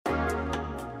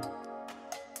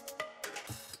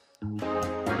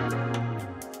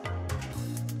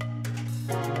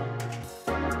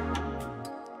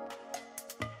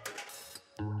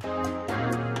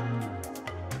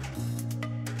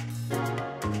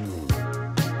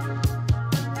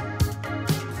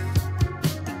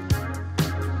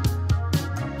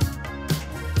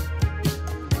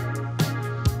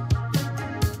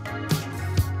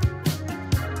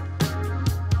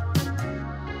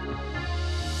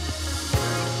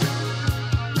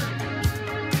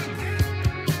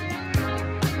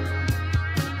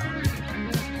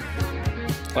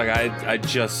Like I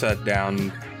just sat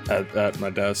down at my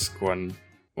desk when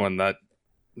that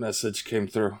message came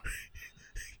through.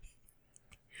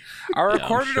 I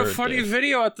recorded a funny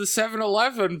video at the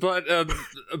 7-Eleven,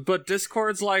 but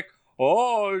Discord's like,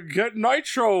 oh, get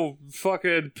Nitro,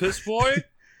 fucking piss boy.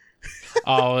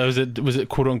 Oh, was it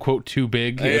quote unquote too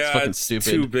big? It's fucking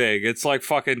stupid. Too big. It's like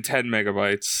fucking 10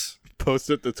 megabytes. Post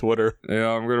it to Twitter. Yeah,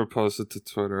 I'm gonna post it to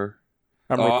Twitter.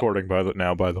 I'm recording by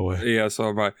the way. Yeah, so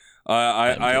am I.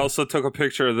 I also took a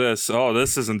picture of this. Oh,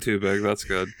 this isn't too big. That's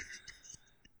good.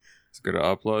 It's gonna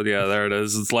upload. Yeah, there it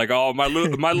is. It's like, oh, my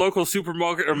local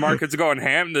supermarket's going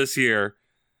ham this year,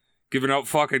 giving out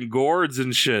fucking gourds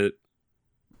and shit.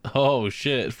 Oh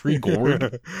shit! Free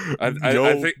gourd. I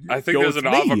think there's an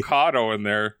avocado in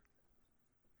there.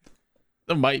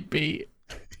 There might be.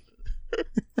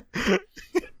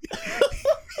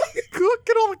 Look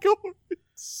at all the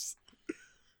gourds.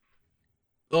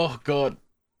 Oh god.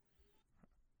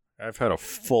 I've had a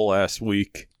full ass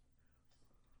week.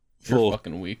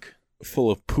 Fucking week.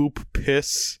 Full of poop,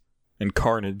 piss, and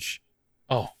carnage.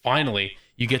 Oh, finally,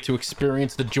 you get to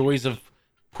experience the joys of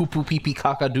poo poo pee pee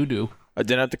caca doo doo. I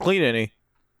didn't have to clean any,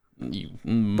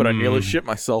 but I nearly shit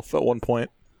myself at one point.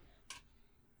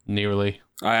 Nearly.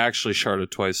 I actually sharted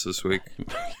twice this week.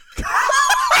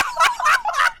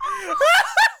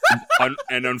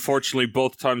 And unfortunately,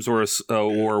 both times were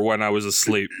when I was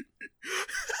asleep.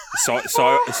 So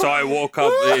I woke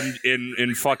up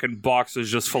in fucking boxes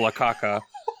just full of caca.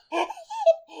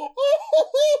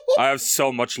 I have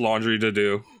so much laundry to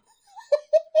do.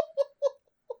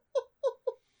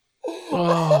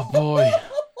 Oh boy.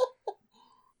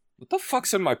 What the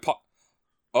fuck's in my pot?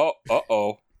 Oh,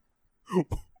 uh-oh.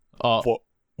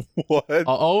 What?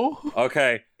 Uh-oh?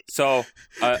 Okay, so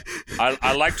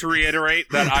I like to reiterate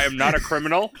that I am not a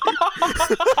criminal.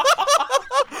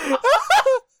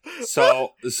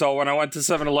 So when I went to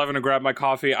 7-Eleven to grab my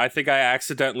coffee, I think I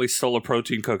accidentally stole a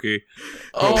protein cookie.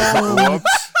 Oh,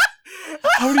 whoops.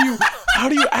 How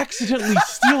do you accidentally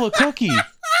steal a cookie?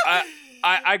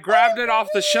 I grabbed it off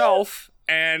the shelf,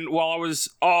 and while I was...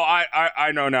 Oh,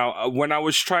 I know now. When I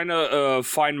was trying to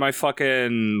find my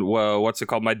fucking... what's it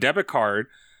called? My debit card,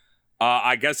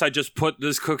 I guess I just put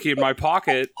this cookie in my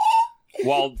pocket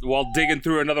while digging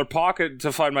through another pocket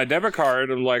to find my debit card.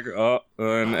 I'm like,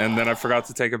 and then I forgot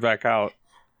to take it back out.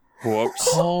 Whoops.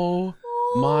 Oh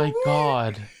my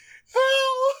god.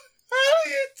 How do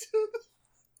you do this?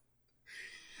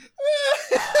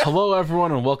 Hello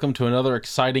everyone, and welcome to another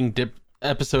exciting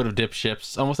episode of Dip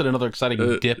Ships. Almost said another exciting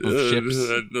dip of ships.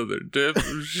 Another dip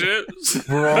of ships.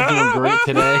 We're all doing great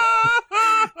today.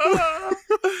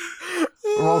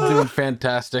 We're all doing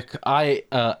fantastic. I,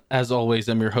 as always,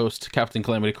 am your host, Captain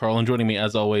Calamity Carl, and joining me,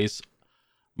 as always,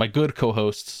 my good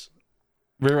co-hosts,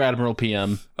 Rear Admiral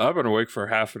PM. I've been awake for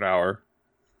half an hour.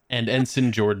 And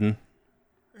Ensign Jordan.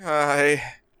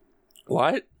 Hi.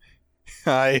 What?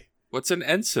 Hi. What's an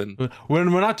ensign? We're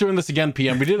not doing this again,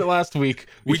 PM. We did it last week.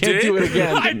 We can't did? do it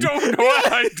again. I don't know.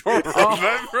 I don't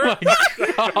remember.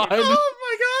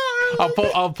 Oh my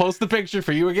god. I'll post the picture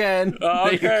for you again.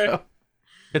 Okay. There you go.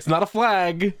 It's not a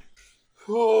flag.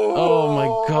 Oh my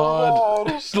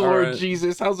god. Lord right.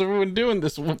 Jesus, how's everyone doing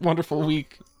this wonderful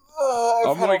week?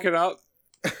 I'm waking up.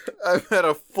 I've had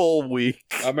a full week.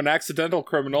 I'm an accidental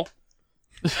criminal.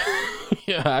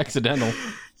 Yeah, accidental.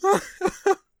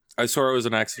 I swear it was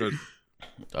an accident.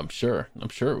 I'm sure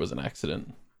it was an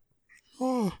accident.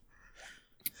 All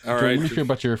right. Let me hear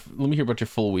about your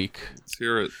full week. Let's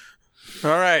hear it.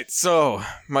 All right. So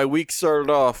my week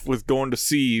started off with going to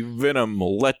see Venom.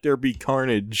 Let There Be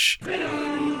Carnage.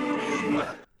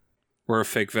 We're a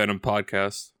fake Venom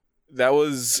podcast. That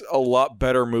was a lot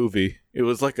better movie. It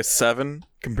was like a 7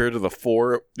 compared to the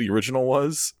 4 the original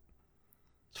was.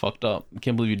 It's fucked up. I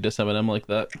can't believe you diss Eminem like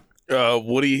that.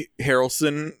 Woody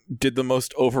Harrelson did the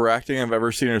most overacting I've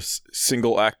ever seen a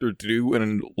single actor do in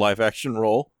a live-action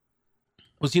role.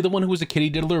 Was he the one who was a kitty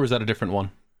diddler, or was that a different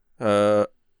one? I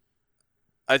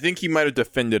think he might have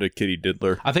defended a kitty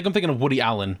diddler. I think I'm thinking of Woody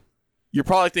Allen. You're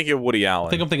probably thinking of Woody Allen. I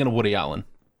think I'm thinking of Woody Allen.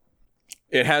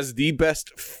 It has the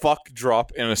best fuck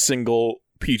drop in a single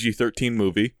PG-13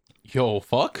 movie. Yo,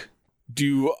 fuck?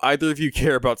 Do either of you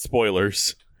care about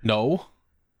spoilers? No.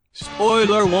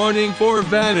 Spoiler warning for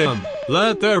Venom.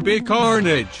 Let there be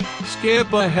carnage.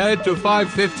 Skip ahead to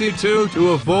 552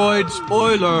 to avoid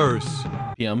spoilers.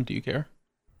 PM, do you care?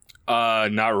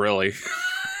 Not really.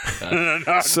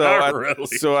 Not really.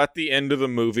 So at the end of the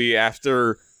movie,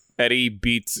 after Eddie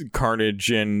beats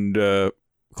Carnage and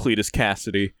Cletus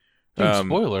Cassidy,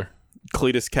 spoiler.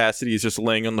 Cletus Cassidy is just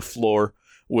laying on the floor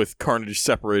with Carnage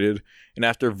separated, and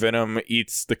after Venom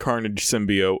eats the Carnage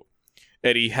symbiote,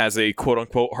 Eddie has a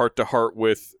quote-unquote heart-to-heart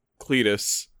with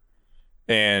Cletus,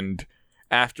 and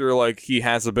after, like, he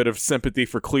has a bit of sympathy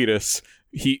for Cletus,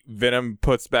 Venom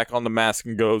puts back on the mask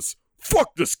and goes,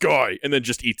 "Fuck this guy!" and then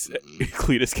just eats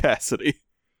Cletus Cassidy.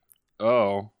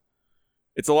 Oh.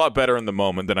 It's a lot better in the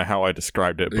moment than how I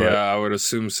described it. But yeah, I would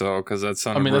assume so, because that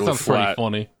sounded really that sounds flat. pretty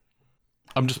funny.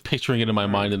 I'm just picturing it in my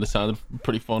mind, and it sounded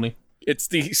pretty funny. it's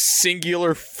the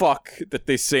singular fuck that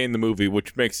they say in the movie,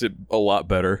 which makes it a lot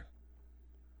better.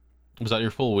 Was that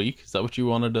your full week? Is that what you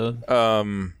wanted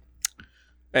to...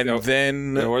 And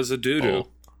then... There was a doo-doo.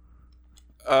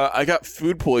 I got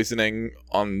food poisoning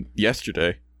on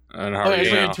yesterday. And how are you I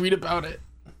saw now? you tweet about it.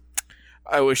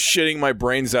 I was shitting my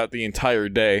brains out the entire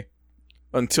day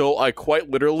until I quite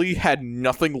literally had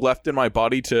nothing left in my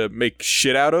body to make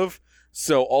shit out of.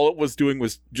 So all it was doing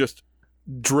was just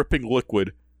dripping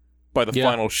liquid by the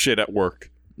final shit at work.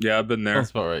 Yeah, I've been there.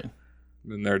 That's about right.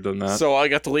 Been there, done that. So I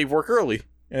got to leave work early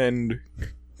and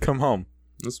come home.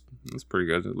 That's pretty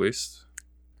good, at least.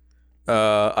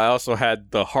 I also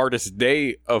had the hardest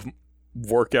day of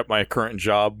work at my current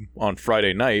job on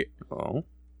Friday night. Oh.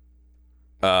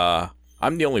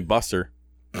 I'm the only busser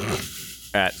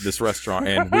at this restaurant,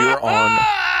 and we were on...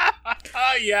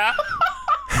 yeah.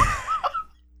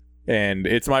 And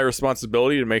it's my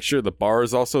responsibility to make sure the bar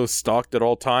is also stocked at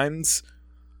all times.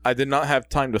 I did not have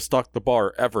time to stock the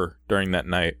bar ever during that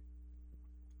night.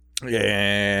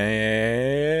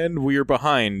 And we were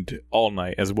behind all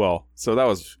night as well. So that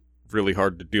was really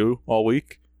hard to do all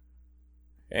week.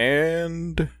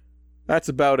 And that's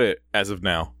about it as of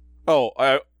now. Oh,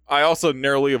 I also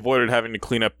narrowly avoided having to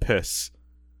clean up piss.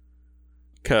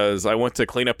 Because I went to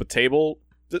clean up a table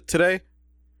today.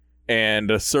 And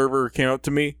a server came up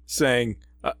to me saying,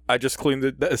 I just cleaned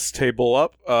this table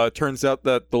up. Turns out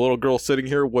that the little girl sitting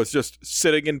here was just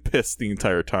sitting in piss the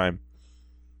entire time.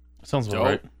 Sounds about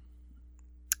right.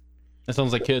 That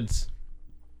sounds like kids.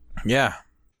 Yeah.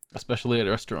 Especially at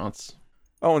restaurants.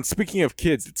 Oh, and speaking of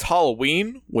kids, it's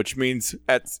Halloween, which means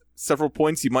at several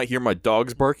points you might hear my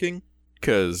dogs barking,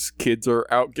 because kids are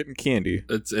out getting candy.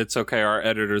 It's okay. Our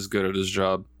editor's good at his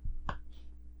job.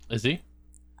 Is he?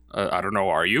 I don't know.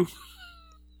 Are you?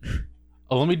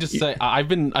 Oh, let me just say,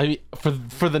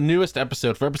 for the newest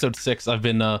episode, for episode 6, I've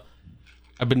been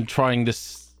trying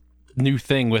this new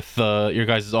thing with your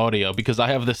guys' audio, because I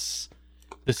have this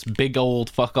big old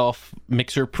fuck off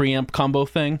mixer preamp combo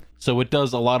thing, so it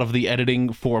does a lot of the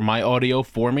editing for my audio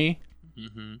for me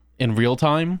in real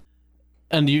time.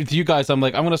 And you guys, I'm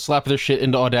gonna slap their shit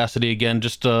into Audacity again,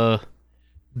 just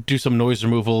do some noise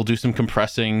removal, do some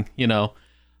compressing, you know.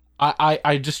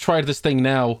 I just tried this thing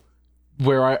now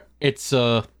where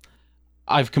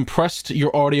I've compressed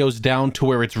your audios down to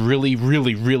where it's really,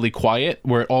 really, really quiet,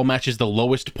 where it all matches the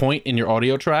lowest point in your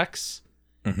audio tracks,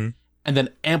 and then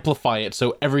amplify it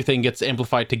so everything gets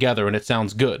amplified together and it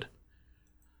sounds good.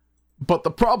 But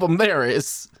the problem there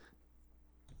is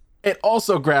it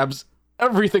also grabs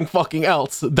everything fucking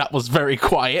else that was very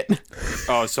quiet.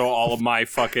 Oh, so all of my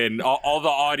fucking all the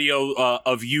audio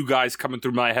of you guys coming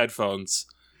through my headphones.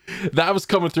 That was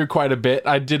coming through quite a bit.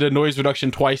 I did a noise reduction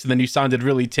twice, and then you sounded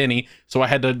really tinny, so I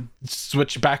had to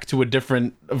switch back to a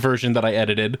different version that I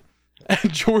edited.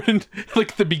 And Jordan,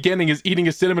 like, the beginning is eating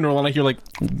a cinnamon roll, and I hear, like...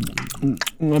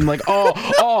 I'm like,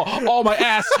 oh, my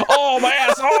ass,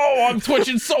 oh, I'm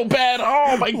twitching so bad,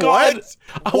 oh my god! What?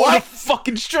 I want to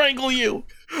fucking strangle you!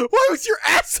 Why was your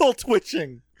asshole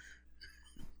twitching?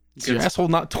 Does your asshole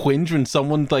not twinge when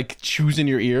someone, like, chews in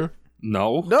your ear?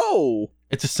 No.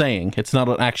 It's a saying. It's not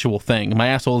an actual thing. My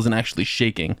asshole isn't actually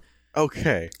shaking.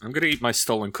 Okay. I'm gonna eat my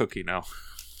stolen cookie now.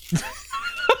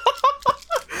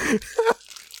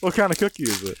 What kind of cookie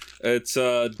is it? It's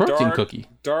a Protein cookie.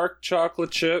 Dark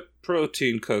chocolate chip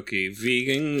protein cookie,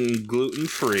 vegan, gluten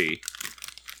free.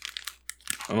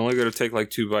 I'm only gonna take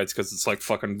like 2 bites because it's like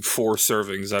fucking 4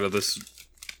 servings out of this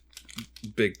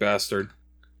big bastard.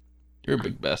 You're a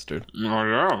big bastard.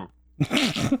 I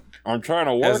am. I'm trying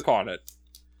to work on it.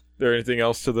 There anything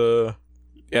else to the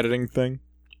editing thing?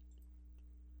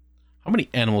 How many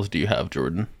animals do you have,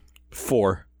 Jordan?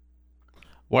 4.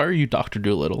 Why are you Dr.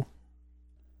 Dolittle?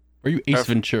 Are you Ace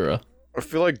Ventura? I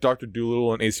feel like Dr.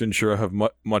 Dolittle and Ace Ventura have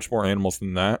much more animals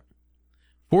than that.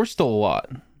 4's still a lot.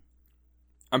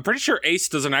 I'm pretty sure Ace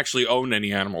doesn't actually own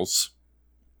any animals.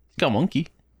 He's got a monkey.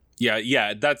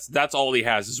 Yeah, that's all he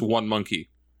has is 1 monkey.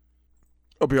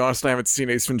 I'll be honest, I haven't seen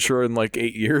Ace Ventura in like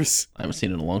 8 years. I haven't seen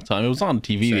it in a long time. It was on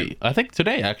TV. Same. I think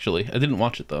today, actually. I didn't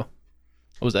watch it, though.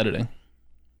 I was editing.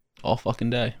 All fucking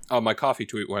day. Oh, my coffee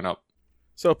tweet went up.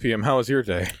 So, PM, how was your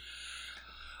day?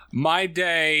 My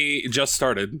day just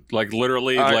started. Like,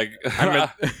 literally,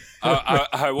 I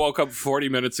I woke up 40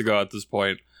 minutes ago at this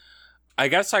point. I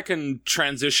guess I can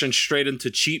transition straight into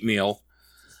cheat meal.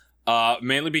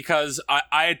 Mainly because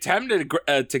I attempted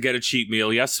to get a cheat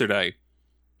meal yesterday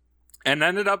and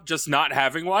ended up just not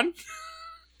having one.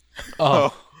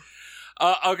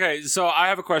 Okay, so I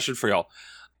have a question for y'all.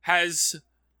 Has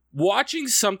watching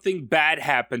something bad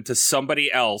happen to somebody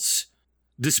else,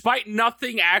 despite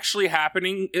nothing actually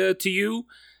happening to you,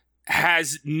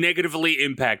 has negatively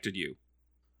impacted you?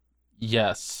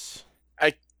 Yes.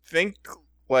 I think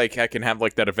like I can have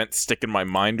like that event stick in my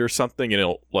mind or something, and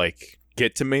it'll like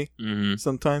get to me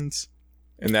sometimes,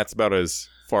 and that's about as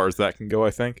far as that can go,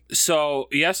 I think. So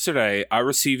yesterday, I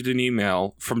received an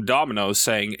email from Domino's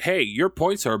saying, "Hey, your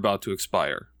points are about to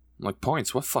expire." I'm like,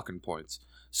 points? What fucking points?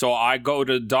 So I go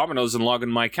to Domino's and log in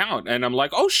my account, and I'm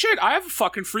like, oh shit, I have a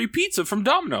fucking free pizza from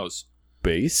Domino's.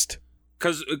 Based?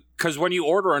 Because when you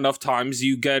order enough times,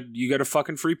 you get a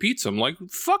fucking free pizza. I'm like,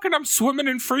 fucking, I'm swimming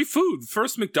in free food.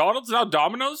 First McDonald's, now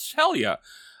Domino's? Hell yeah.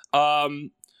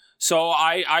 So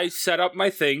I set up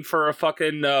my thing for a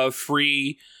fucking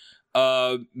free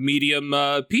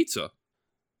medium pizza.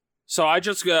 So I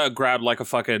just grabbed like a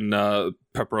fucking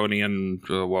pepperoni and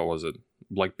what was it?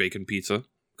 Like bacon pizza,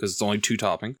 because it's only 2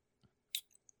 topping.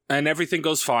 And everything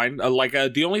goes fine.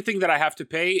 The only thing that I have to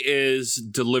pay is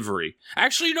delivery.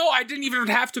 Actually, no, I didn't even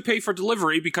have to pay for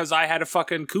delivery because I had a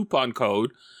fucking coupon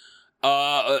code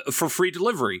for free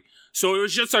delivery. So it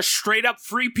was just a straight up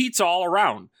free pizza all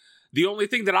around. The only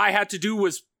thing that I had to do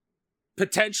was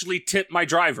potentially tip my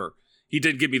driver. He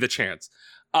didn't give me the chance.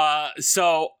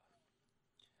 So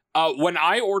when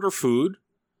I order food,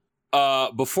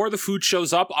 before the food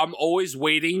shows up, I'm always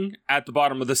waiting at the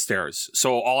bottom of the stairs.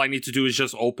 So all I need to do is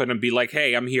just open and be like,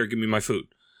 "Hey, I'm here. Give me my food."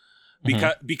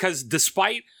 Because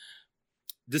despite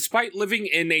living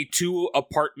in a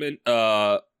 2-apartment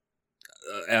the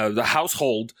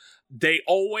household, they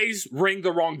always ring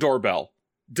the wrong doorbell.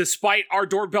 Despite our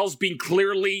doorbells being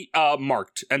clearly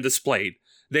marked and displayed,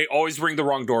 they always ring the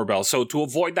wrong doorbell. So to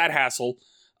avoid that hassle,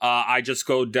 I just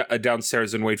go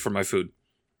downstairs and wait for my food.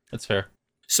 That's fair.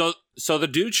 So the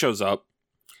dude shows up.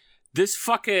 This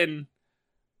fucking...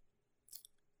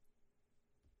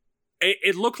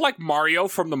 It looked like Mario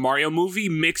from the Mario movie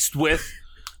mixed with...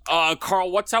 Carl,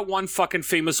 what's that one fucking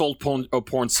famous old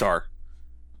porn star?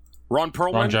 Ron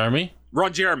Perlman? Ron Jeremy?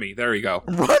 Ron Jeremy, there you go.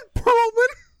 Ron Perlman?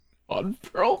 Ron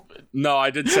Perlman? No,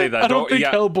 I didn't say that. I don't think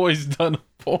Hellboy's done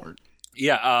porn.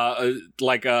 Yeah,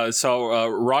 so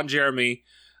Ron Jeremy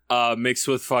mixed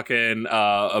with fucking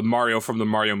Mario from the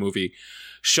Mario movie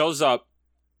shows up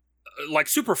like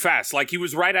super fast, like he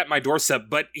was right at my doorstep.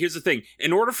 But here's the thing: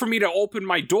 in order for me to open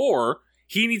my door,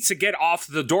 he needs to get off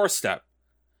the doorstep.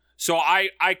 So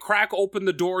I crack open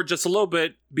the door just a little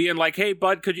bit, being like, "Hey,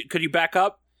 bud, could you back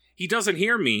up?" He doesn't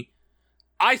hear me.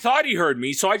 I thought he heard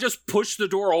me, so I just pushed the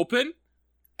door open,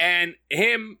 and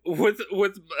him with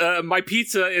my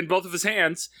pizza in both of his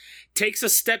hands takes a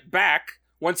step back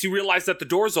once he realized that the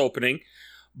door's opening,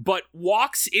 but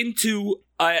walks into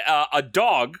a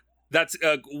dog that's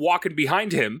walking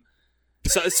behind him.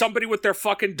 So somebody with their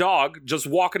fucking dog just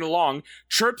walking along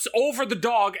trips over the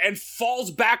dog and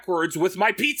falls backwards with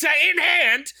my pizza in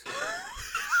hand.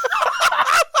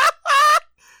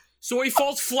 So he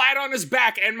falls flat on his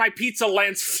back and my pizza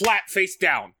lands flat face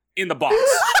down in the box.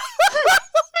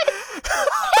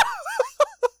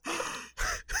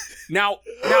 Now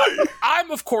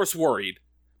I'm of course worried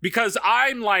because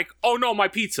I'm like, "Oh no, my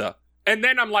pizza." And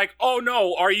then I'm like, "Oh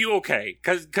no, are you okay?"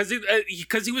 Because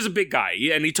he was a big guy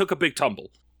and he took a big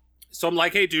tumble. So I'm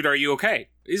like, "Hey, dude, are you okay?"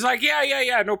 He's like,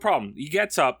 yeah, no problem." He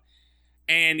gets up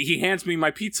and he hands me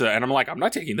my pizza. And I'm like, I'm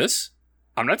not taking this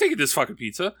fucking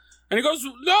pizza. And he goes,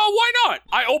 "No, why not?"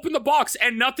 I open the box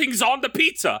and nothing's on the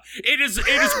pizza. It is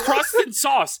crust and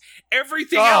sauce.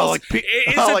 Everything else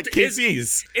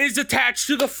is attached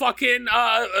to the fucking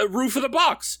roof of the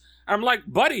box. I'm like,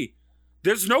 "Buddy,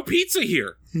 there's no pizza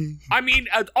here." I mean,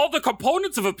 all the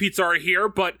components of a pizza are here,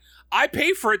 but I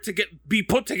pay for it to be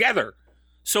put together.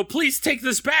 So please take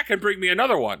this back and bring me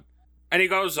another one. And he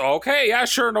goes, "Okay, yeah,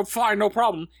 sure, no, fine, no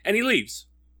problem." And he leaves.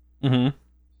 Mm-hmm.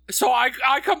 So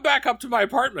I come back up to my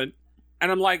apartment,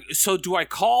 and I'm like, so do I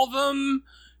call them?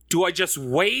 Do I just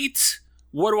wait?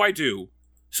 What do I do?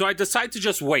 So I decide to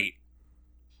just wait.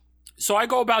 So I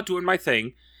go about doing my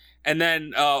thing, and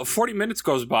then 40 minutes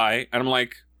goes by, and I'm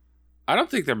like, I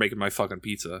don't think they're making my fucking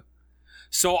pizza.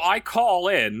 So I call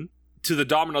in to the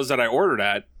Domino's that I ordered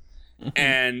at,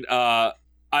 and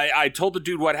I told the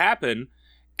dude what happened,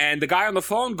 and the guy on the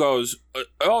phone goes,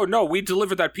 "Oh, no, we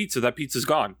delivered that pizza. That pizza's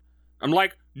gone." I'm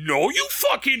like, "No, you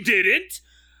fucking didn't.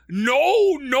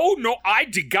 No. I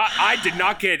did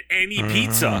not get any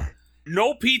pizza.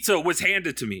 No pizza was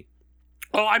handed to me.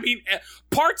 Oh, I mean,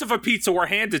 parts of a pizza were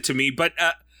handed to me, but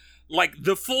like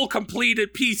the full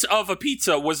completed piece of a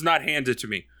pizza was not handed to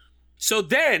me. So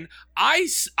then I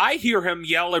hear him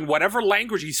yell in whatever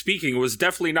language he's speaking, it was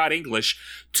definitely not English,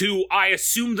 to, I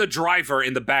assume, the driver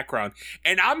in the background.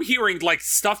 And I'm hearing like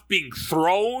stuff being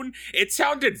thrown. It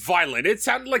sounded violent. It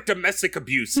sounded like domestic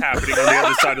abuse happening on the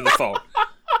other side of the phone.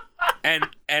 And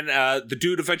the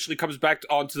dude eventually comes back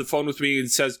onto the phone with me and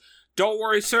says, "Don't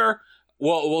worry, sir.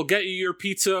 We'll get you your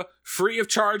pizza free of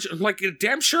charge." I'm like,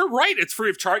 damn sure right, it's free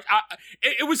of charge.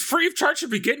 It was free of charge to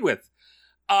begin with.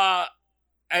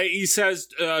 He says,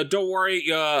 "Don't worry,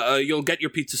 you'll get your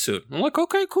pizza soon." I'm like,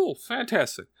 okay, cool,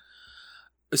 fantastic.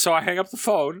 So I hang up the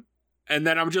phone, and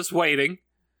then I'm just waiting,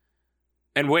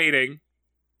 and waiting,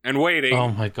 and waiting. Oh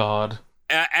my god.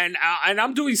 And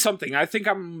I'm doing something. I think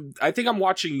I'm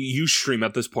watching Ustream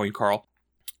at this point, Carl.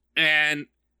 And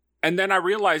then I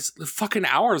realize the fucking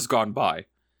hour's gone by,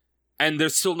 and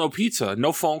there's still no pizza,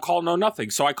 no phone call, no nothing.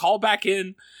 So I call back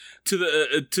in to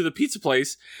the pizza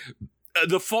place.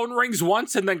 The phone rings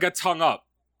once and then gets hung up.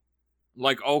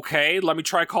 Like, okay, let me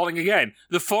try calling again.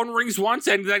 The phone rings once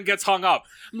and then gets hung up.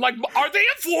 I'm like, are they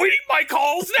avoiding my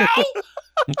calls now?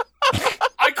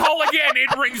 I call again,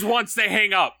 it rings once, they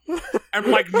hang up. I'm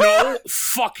like, no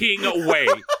fucking way.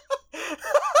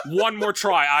 One more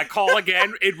try. I call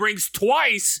again, it rings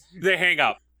twice, they hang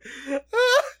up.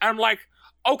 I'm like,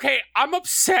 okay, I'm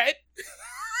upset.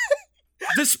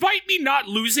 Despite me not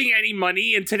losing any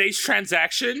money in today's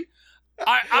transaction,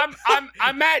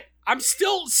 I'm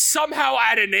still somehow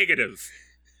at a negative.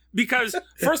 Because,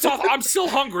 first off, I'm still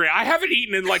hungry. I haven't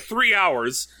eaten in like 3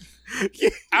 hours.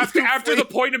 After the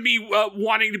point of me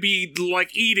wanting to be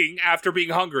like eating after being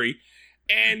hungry.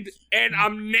 And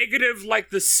I'm negative like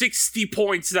the 60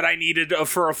 points that I needed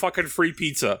for a fucking free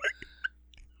pizza.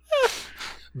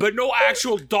 But no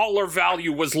actual dollar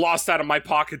value was lost out of my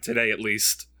pocket today, at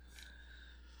least.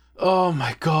 Oh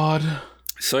my god.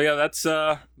 So yeah,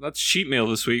 that's cheat meal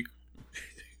this week.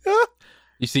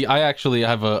 You see, I actually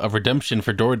have a redemption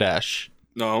for DoorDash.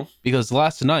 No. Because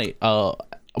last night, while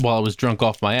I was drunk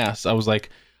off my ass, I was like,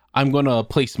 I'm going to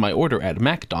place my order at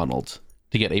McDonald's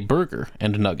to get a burger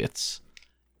and nuggets.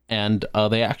 And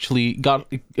they actually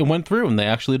it went through and they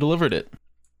actually delivered it.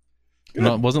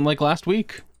 No, it wasn't like last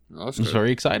week. Oh, that's I was good.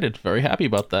 very excited, very happy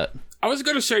about that. I was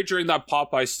going to say during that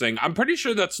Popeyes thing, I'm pretty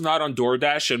sure that's not on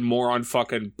DoorDash and more on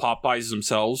fucking Popeyes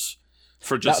themselves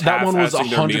for just that one was half-assing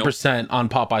their meal. 100% on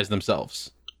Popeyes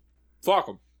themselves. Fuck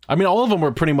them. I mean, all of them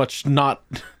were pretty much not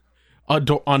on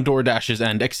DoorDash's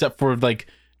end, except for like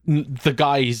the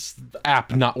guy's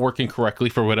app not working correctly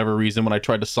for whatever reason when I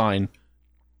tried to sign.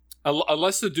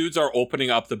 Unless the dudes are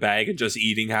opening up the bag and just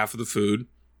eating half of the food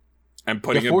and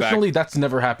putting it back. Fortunately, that's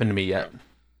never happened to me yet.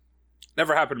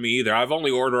 Never happened to me either. I've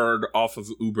only ordered off of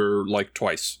Uber like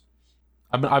twice.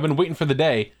 I've been waiting for the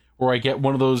day where I get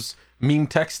one of those meme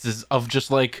texts of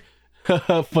just like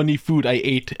funny food I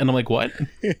ate, and I'm like, what?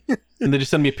 And they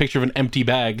just send me a picture of an empty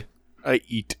bag. I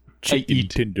eat chicken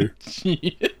tender.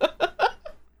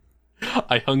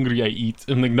 I hungry, I eat.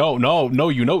 And like, no,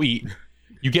 you no eat.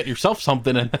 You get yourself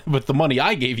something and with the money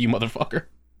I gave you, motherfucker.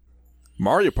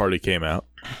 Mario Party came out.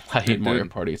 I hate Mario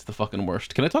Party. It's the fucking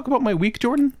worst. Can I talk about my week,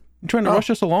 Jordan? You trying to rush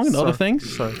us along and other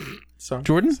things? Sorry.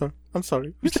 Jordan? Sorry. I'm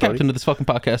sorry. Who's the captain of this fucking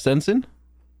podcast, Ensign?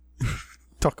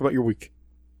 Talk about your week.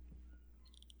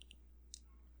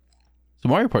 So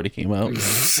Mario Party came out.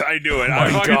 I knew it.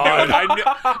 my God.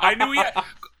 I knew he...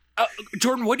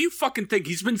 Jordan, what do you fucking think?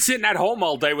 He's been sitting at home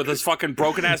all day with his fucking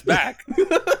broken ass back.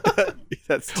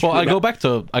 That's true. Well, I go back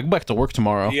to work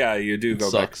tomorrow. Yeah, you do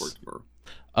go back to work tomorrow.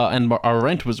 And our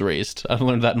rent was raised. I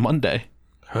learned that Monday.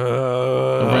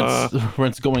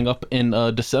 Rent's going up in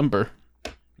December,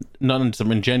 not in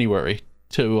December, in January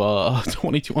to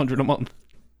 $2,200 a month.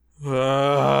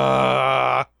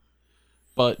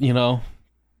 But you know,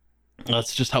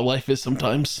 that's just how life is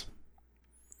sometimes.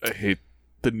 I hate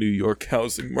the New York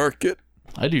housing market.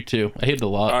 I do too. I hate it a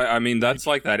lot. I mean, that's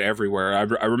like that everywhere.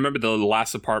 I remember the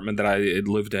last apartment that I had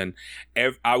lived in.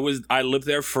 I lived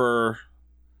there for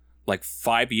like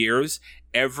 5 years.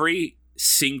 Every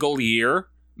single year,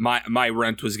 my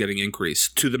rent was getting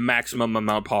increased to the maximum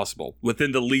amount possible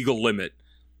within the legal limit.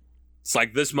 It's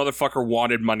like this motherfucker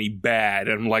wanted money bad,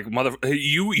 and I'm like,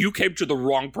 you came to the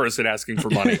wrong person asking for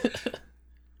money.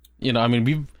 You know, I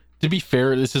mean, to be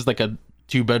fair, this is like a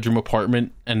 2-bedroom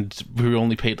apartment, and we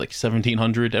only paid like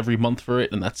 $1,700 every month for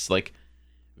it, and that's like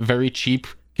very cheap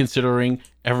considering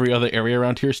every other area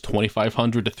around here is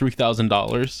 $2,500 to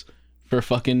 $3,000 for a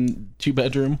fucking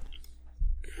 2-bedroom.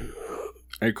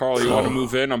 Hey, Carl, you want to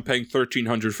move in? I'm paying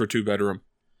 $1,300 for 2-bedroom.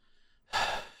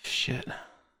 Shit.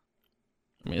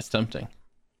 I mean, it's tempting.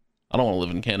 I don't want to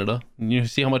live in Canada. You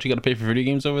see how much you got to pay for video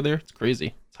games over there? It's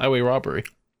crazy. It's highway robbery.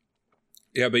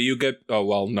 Yeah, but you get... Oh,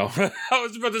 well, no. I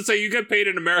was about to say you get paid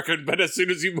in American, but as soon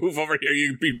as you move over here,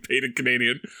 you be paid in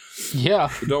Canadian. Yeah.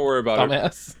 So don't worry about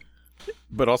Dumbass.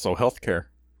 But also healthcare.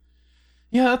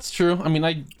 Yeah, that's true. I mean,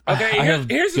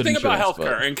 Here's the thing about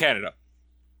healthcare but... in Canada.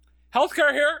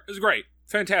 Healthcare here is great.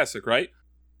 Fantastic, right?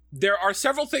 There are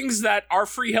several things that our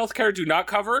free healthcare do not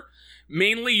cover.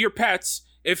 Mainly your pets.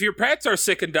 If your pets are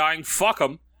sick and dying, fuck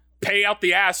them. Pay out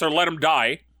the ass or let them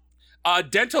die.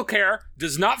 Dental care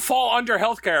does not fall under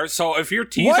healthcare, so if your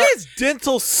teeth Why is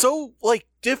dental so,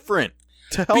 different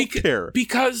to healthcare?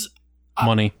 Because...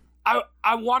 money.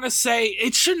 I want to say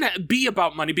it shouldn't be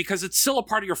about money because it's still a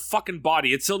part of your fucking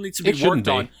body. It still needs to be worked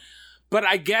on. But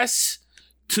I guess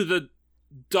to the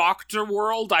doctor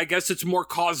world, I guess it's more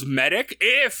cosmetic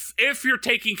if you're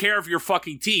taking care of your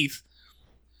fucking teeth.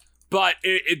 But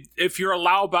if you're a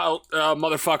loud-about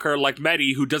motherfucker like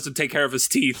Mehdi who doesn't take care of his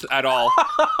teeth at all,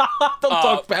 don't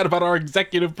talk bad about our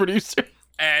executive producer.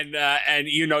 And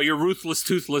you know you're ruthless,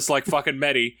 toothless like fucking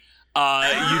Mehdi,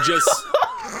 you just.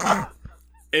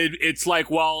 It's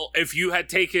like, well, if you had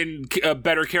taken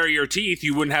better care of your teeth,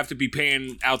 you wouldn't have to be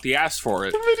paying out the ass for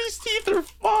it. Mehdi's teeth are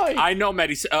fine. I know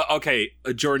Mehdi's... okay,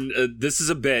 Jordan, this is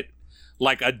a bit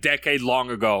like a decade long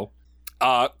ago.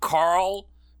 Carl,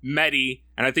 Mehdi,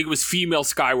 and I think it was Female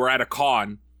Sky were at a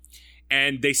con,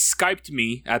 and they Skyped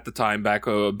me at the time, back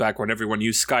when everyone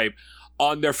used Skype,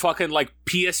 on their fucking,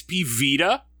 PSP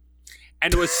Vita,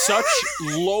 and it was such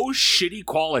low, shitty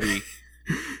quality.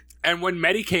 And when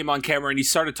Mehdi came on camera and he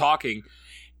started talking,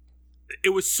 it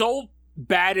was so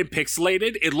bad and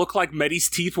pixelated, it looked like Mehdi's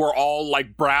teeth were all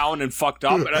brown and fucked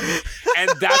up.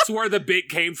 And that's where the bit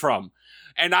came from.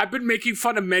 And I've been making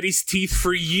fun of Mehdi's teeth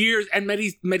for years, and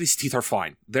Mehdi's teeth are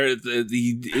fine. They're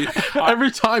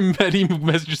every time Mehdi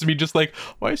messages me just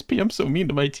why is PM so mean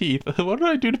to my teeth? What did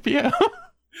I do to PM?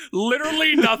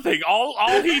 Literally nothing.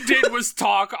 All he did was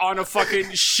talk on a fucking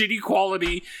shitty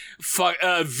quality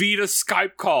Vita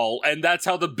Skype call, and that's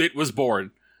how the bit was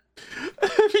born.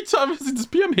 Every time, does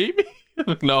PM hate me?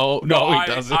 No, he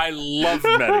doesn't. I love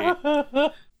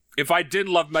Mehdi. If I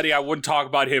didn't love Mehdi, I wouldn't talk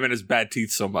about him and his bad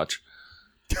teeth so much.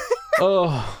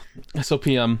 Oh, so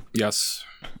PM. Yes.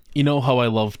 You know how I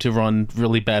love to run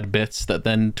really bad bits that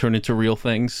then turn into real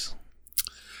things?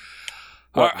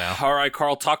 What now? All right,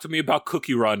 Carl, talk to me about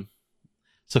Cookie Run.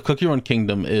 So Cookie Run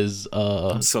Kingdom is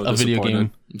a video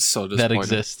game I'm so disappointed. that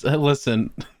exists.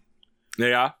 Listen.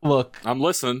 Yeah? Look. I'm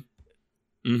listening.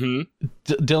 Mm-hmm.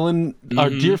 Dylan, our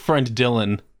dear friend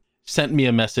Dylan, sent me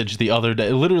a message the other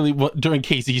day, literally during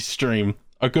KZ's stream.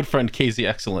 Our good friend KZ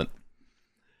Excellent.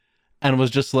 And was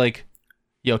just like,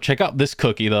 yo, check out this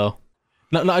cookie, though.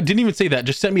 No, I didn't even say that.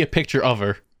 Just sent me a picture of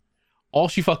her. All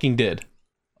she fucking did.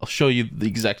 I'll show you the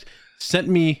exact... Sent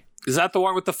me... Is that the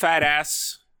one with the fat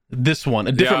ass? This one.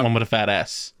 A different one with a fat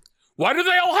ass. Why do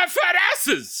they all have fat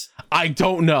asses? I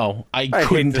don't know. I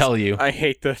couldn't tell you. I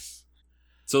hate this.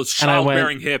 So it's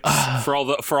childbearing hips for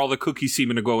all the cookie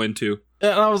semen to go into.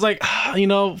 And I was like,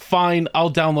 fine.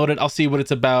 I'll download it. I'll see what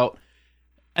it's about.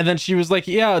 And then she was like,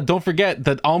 yeah, don't forget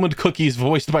that almond cookie is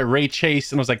voiced by Ray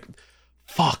Chase. And I was like,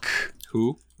 fuck.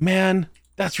 Who? Man,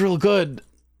 that's real good.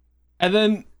 And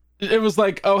then it was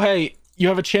like, oh, hey, you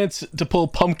have a chance to pull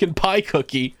pumpkin pie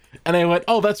cookie. And I went,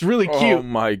 oh, that's really cute. Oh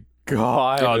my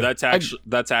god. Oh,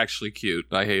 that's actually cute.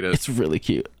 I hate it. It's really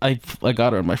cute. I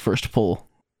got her in my first pull.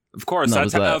 Of course,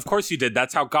 of course you did.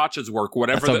 That's how gotchas work.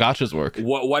 Gotchas work.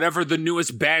 Whatever the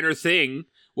newest banner thing,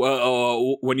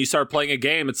 when you start playing a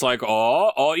game, it's like,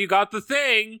 oh, you got the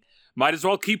thing. Might as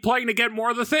well keep playing to get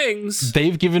more of the things.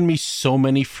 They've given me so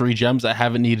many free gems. I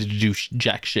haven't needed to do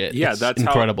jack shit. Yeah, that's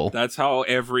incredible. That's how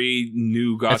every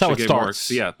new gacha game works.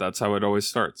 Yeah, that's how it always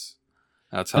starts.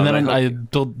 That's how. And then I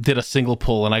did a single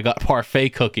pull, and I got parfait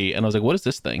cookie, and I was like, "What is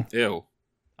this thing?" Ew.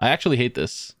 I actually hate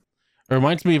this. It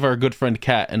reminds me of our good friend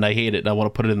Kat, and I hate it. And I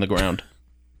want to put it in the ground.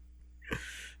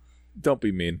 Don't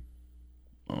be mean.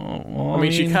 Oh, I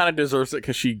mean, she kind of deserves it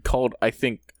because she called. I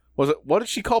think what did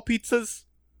she call pizzas?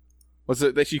 Was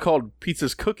it that she called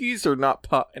pizzas cookies or not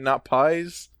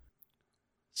pies?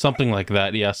 Something like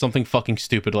that. Yeah, something fucking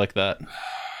stupid like that.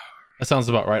 That sounds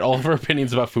about right. All of her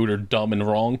opinions about food are dumb and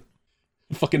wrong.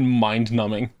 Fucking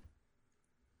mind-numbing.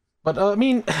 But, I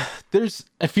mean,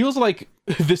 it feels like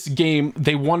this game,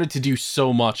 they wanted to do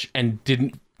so much and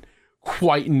didn't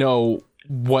quite know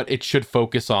what it should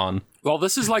focus on. Well,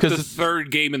 this is like the third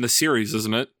game in the series,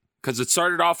 isn't it? Because it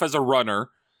started off as a runner.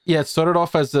 Yeah, it started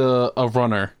off as a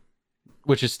runner.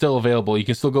 which is still available. You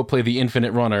can still go play the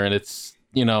Infinite Runner, and it's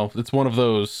it's one of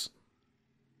those.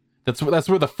 That's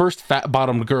where the first fat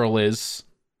bottomed girl is.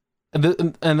 And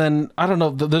then I don't know.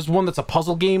 There's one that's a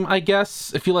puzzle game, I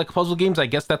guess. If you like puzzle games, I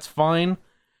guess that's fine.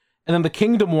 And then the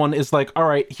kingdom one is like, all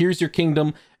right, here's your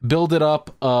kingdom, build it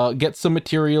up, get some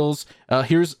materials.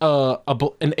 Here's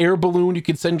an air balloon you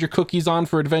can send your cookies on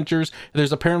for adventures.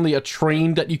 There's apparently a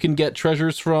train that you can get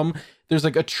treasures from. There's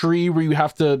like a tree where you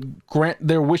have to grant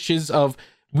their wishes of,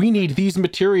 we need these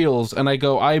materials. And I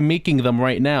go, I'm making them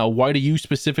right now. Why do you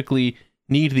specifically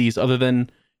need these other than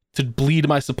to bleed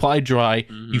my supply dry,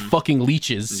 you fucking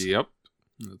leeches? Yep.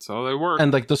 That's how they work.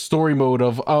 And like the story mode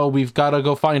of, oh, we've got to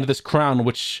go find this crown,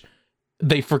 which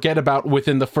they forget about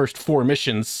within the first 4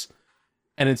 missions,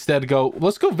 and instead go,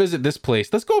 let's go visit this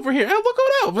place. Let's go over here. Oh,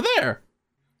 look over there.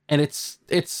 And it's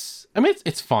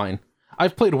fine.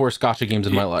 I've played worse gacha games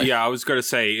in my life. Yeah, I was gonna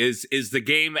say, is the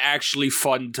game actually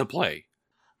fun to play?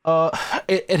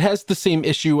 It has the same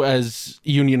issue as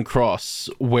Union Cross,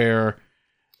 where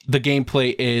the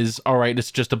gameplay is, all right,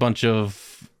 it's just a bunch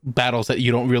of battles that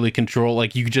you don't really control.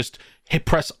 Like, you just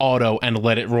press auto and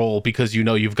let it roll because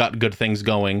you've got good things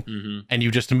going, and you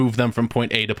just move them from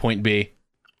point A to point B.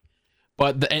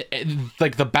 But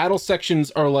the battle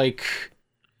sections are like,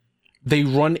 they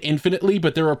run infinitely,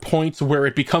 but there are points where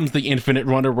it becomes the Infinite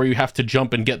Runner where you have to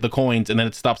jump and get the coins, and then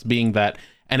it stops being that.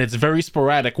 And it's very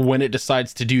sporadic when it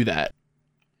decides to do that.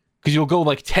 Because you'll go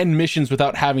like 10 missions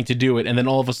without having to do it, and then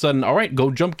all of a sudden, all right,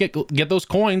 go jump, get those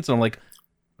coins. And I'm like,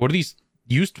 what are these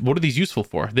useful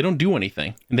for? They don't do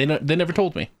anything, and they never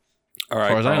told me. All right, as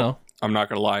far as I know. I'm not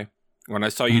gonna lie. When I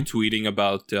saw you tweeting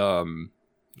about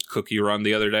Cookie Run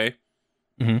the other day,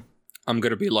 I'm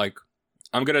gonna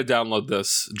download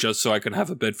this just so I can have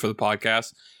a bit for the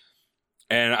podcast.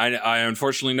 And I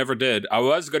unfortunately never did. I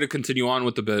was going to continue on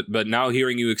with the bit, but now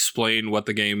hearing you explain what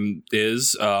the game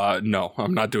is, no,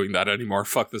 I'm not doing that anymore.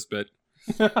 Fuck this bit.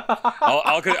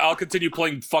 I'll continue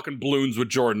playing fucking balloons with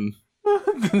Jordan.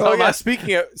 Oh yeah,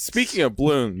 speaking of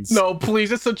balloons. No,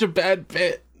 please, it's such a bad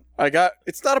bit.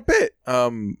 It's not a bit.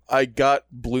 I got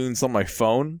balloons on my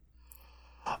phone,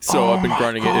 so I've been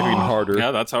grinding it even harder.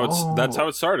 Yeah, that's how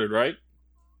it started, right?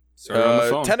 Started on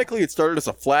the phone. Technically, it started as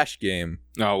a Flash game.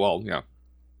 Oh well, yeah.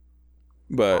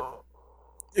 But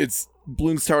it's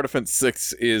Bloons Tower Defense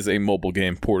 6 is a mobile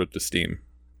game ported to Steam.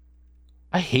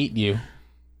 I hate you.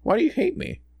 Why do you hate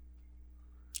me?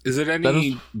 Is it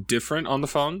any different on the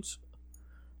phones?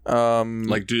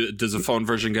 Like, does the phone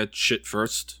version get shit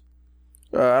first?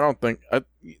 I don't think.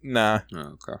 Nah.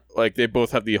 Oh, okay. Like, they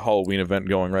both have the Halloween event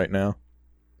going right now.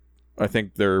 I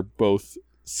think they're both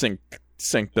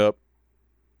synced up.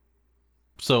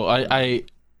 So I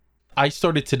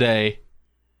started today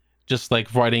just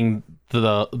like writing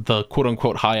the quote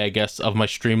unquote high, I guess, of my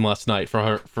stream last night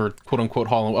for quote unquote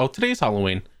Halloween. Oh, today's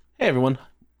Halloween. Hey everyone.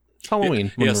 It's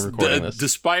Halloween when we're recording this.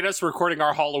 Despite us recording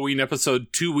our Halloween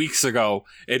episode 2 weeks ago,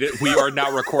 we are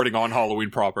now recording on Halloween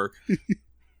proper.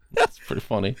 That's pretty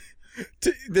funny.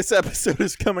 This episode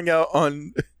is coming out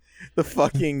on the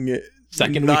fucking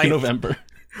second week of November.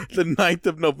 The 9th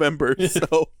of November,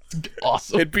 so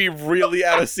awesome. It'd be really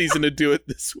out of season to do it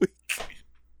this week.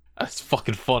 That's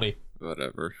fucking funny.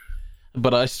 Whatever.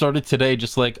 But I started today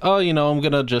just like, oh, I'm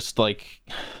gonna just like,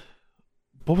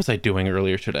 what was I doing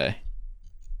earlier today?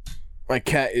 My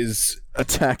cat is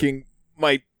attacking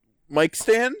my mic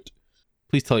stand.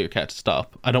 Please tell your cat to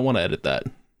stop. I don't want to edit that.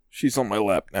 She's on my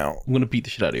lap now. I'm gonna beat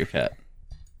the shit out of your cat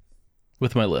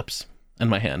with my lips and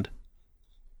my hand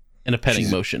in a petting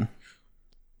motion.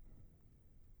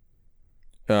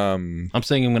 I'm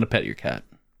saying I'm gonna pet your cat.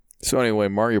 So anyway,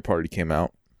 Mario Party came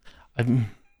out.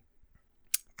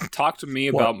 Talk to me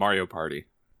about Mario Party.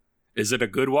 Is it a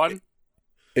good one?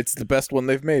 It's the best one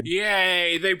they've made.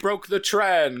 Yay! They broke the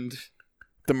trend.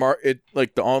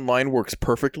 The online works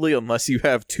perfectly unless you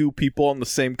have 2 people on the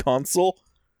same console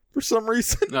for some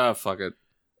reason. Oh, fuck it.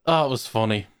 Oh, it was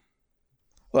funny.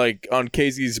 Like on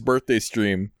KZ's birthday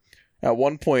stream, at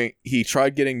one point he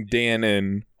tried getting Dan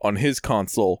in on his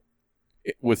console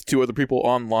with 2 other people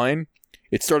online.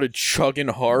 It started chugging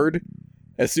hard.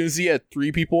 As soon as he had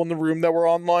 3 people in the room that were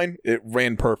online, it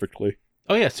ran perfectly.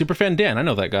 Oh yeah, Superfan Dan, I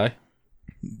know that guy.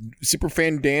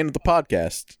 Superfan Dan of the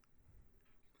podcast.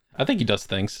 I think he does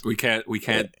things. We can't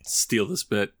steal this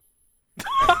bit. We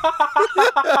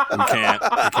can't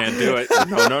do it.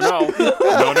 No.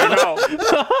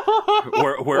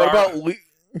 What about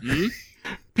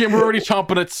We're already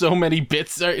chomping at so many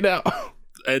bits right now.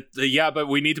 Yeah, but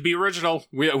we need to be original.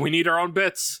 We need our own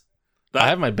bits. I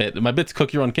have my bit. My bit's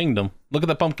Cook Your Own Kingdom. Look at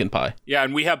that pumpkin pie. Yeah,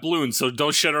 and we have balloons, so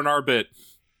don't shit on our bit.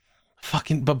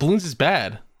 But balloons is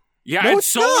bad. Yeah, No, and it's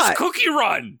so not. is Cookie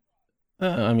Run.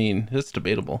 I mean, it's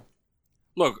debatable.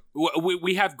 Look,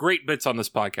 we have great bits on this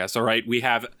podcast. All right, we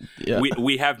have Yeah.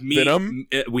 we have me. Venom?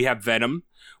 We have Venom.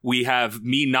 We have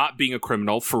me not being a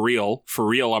criminal for real. For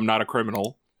real, I'm not a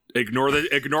criminal. Ignore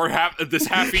this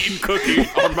half-eaten cookie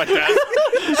on my desk.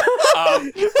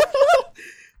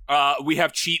 We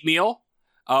have Cheat Meal.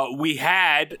 We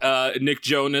had Nick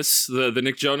Jonas, the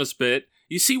Nick Jonas bit.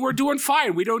 You see, we're doing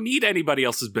fine. We don't need anybody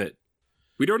else's bit.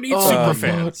 We don't need super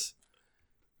fans.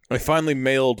 I finally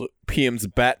mailed PM's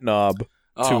bat knob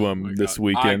to him this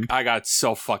weekend. I got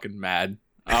so fucking mad.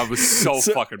 I was so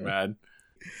fucking mad.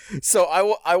 So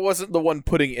I wasn't the one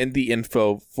putting in the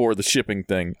info for the shipping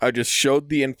thing. I just showed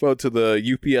the info to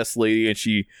the UPS lady and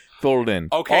she filled it in.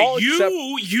 Okay,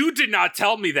 you did not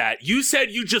tell me that. You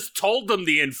said you just told them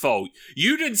the info.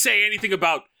 You didn't say anything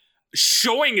about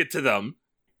showing it to them.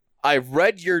 I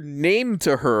read your name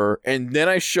to her and then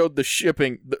I showed the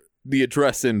shipping, the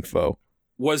address info.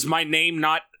 Was my name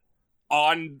not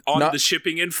on the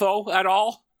shipping info at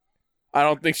all? I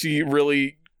don't think she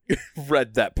really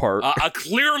read that part.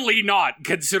 Clearly not,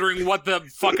 considering what the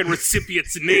fucking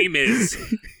recipient's name is.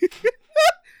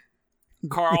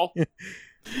 Carl? Yeah.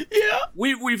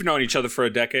 We've known each other for a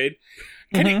decade.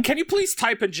 Can you please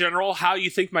type in general how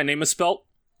you think my name is spelt?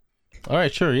 All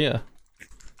right, sure, yeah.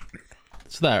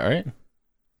 It's that, right?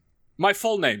 My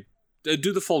full name.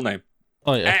 Do the full name.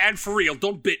 Oh, yeah. And for real,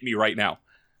 don't bit me right now.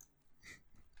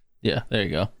 Yeah, there you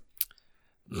go.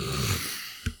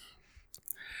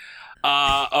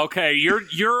 Okay,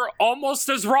 you're almost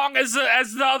as wrong as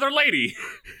the other lady.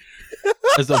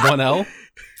 Is it 1L?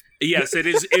 Yes, it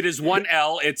is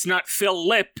 1L. It's not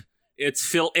Philip, it's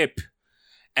Philip.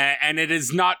 And it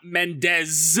is not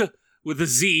Mendez with a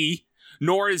Z,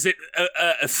 nor is it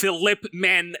Philip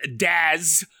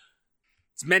Mendaz.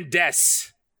 It's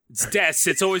Mendes. It's Des.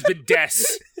 It's always been Des.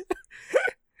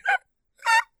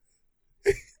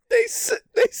 They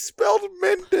spelled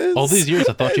Mendez. All these years,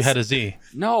 I thought you had a Z.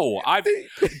 No,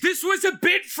 this was a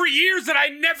bit for years that I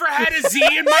never had a Z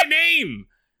in my name.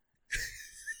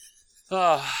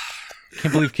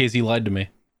 Can't believe KZ lied to me.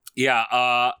 Yeah,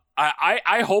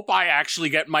 I hope I actually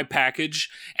get my package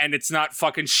and it's not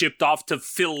fucking shipped off to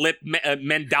Philip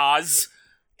Mendaz.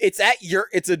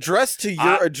 It's addressed to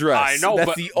your address. I know, that's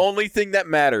but the only thing that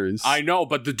matters. I know,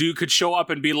 but the dude could show up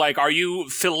and be like, "Are you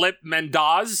Philip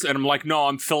Mendaz?" And I'm like, "No,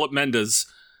 I'm Philip Mendez."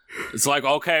 It's like,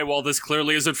 okay, well, this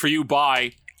clearly isn't for you.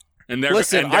 Bye. And there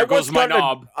goes my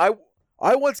knob. I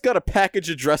once got a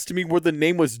package addressed to me where the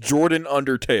name was Jordan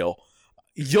Undertale.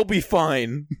 You'll be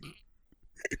fine.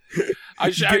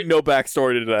 Get no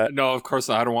backstory to that. No, of course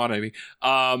not. I don't want any.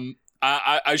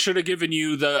 I should have given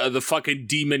you the fucking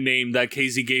demon name that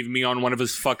KZ gave me on one of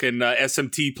his fucking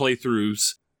SMT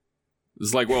playthroughs.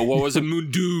 It's like, well, what was it?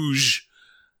 Moondouge.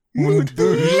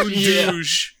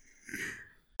 Moondouge.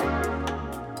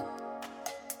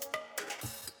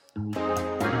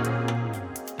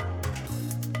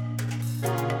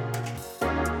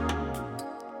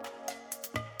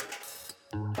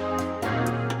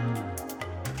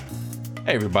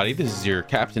 Hey everybody, this is your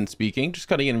captain speaking. Just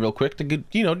cutting in real quick to get,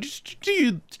 just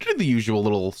do the usual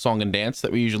little song and dance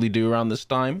that we usually do around this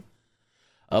time.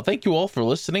 Thank you all for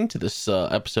listening to this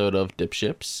episode of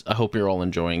Dipships. I hope you're all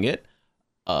enjoying it.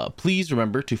 Please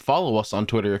remember to follow us on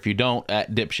Twitter if you don't,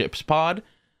 at DipshipsPod.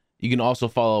 You can also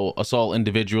follow us all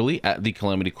individually at The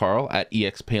Calamity Carl, at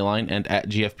EXPayline, and at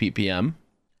GFPPM.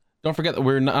 Don't forget that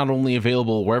we're not only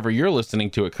available wherever you're listening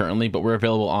to it currently, but we're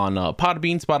available on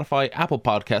Podbean, Spotify, Apple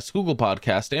Podcasts, Google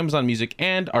Podcasts, Amazon Music,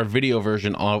 and our video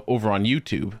version over on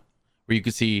YouTube, where you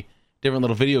can see different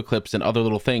little video clips and other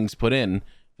little things put in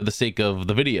for the sake of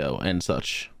the video and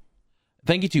such.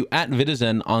 Thank you to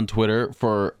 @Vitizen on Twitter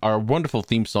for our wonderful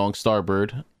theme song,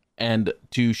 Starbird, and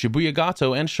to Shibuya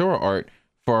Gato and Shora Art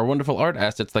for our wonderful art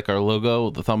assets like our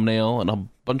logo, the thumbnail, and a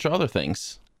bunch of other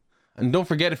things. And don't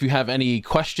forget, if you have any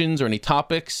questions or any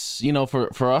topics,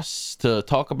 for us to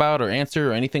talk about or answer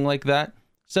or anything like that,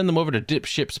 send them over to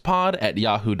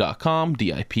dipshipspod@yahoo.com,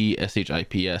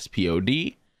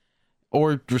 DIPSHIPSPOD,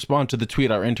 or respond to the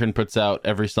tweet our intern puts out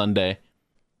every Sunday.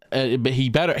 But he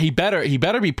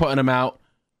better be putting them out.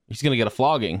 He's gonna get a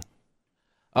flogging.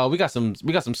 We got some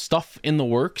stuff in the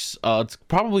works. It's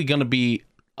probably gonna be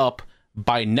up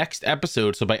by next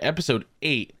episode. So by episode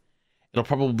 8. It'll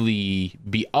probably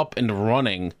be up and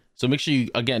running. So make sure you,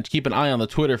 again, keep an eye on the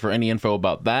Twitter for any info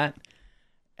about that.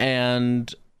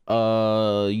 And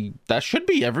that should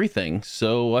be everything.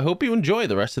 So I hope you enjoy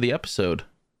the rest of the episode.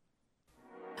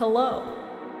 Hello.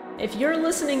 If you're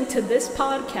listening to this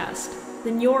podcast,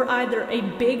 then you're either a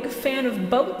big fan of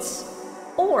boats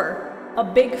or A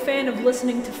big fan of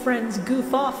listening to friends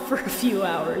goof off for a few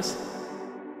hours?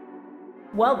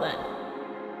 Well then,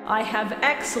 I have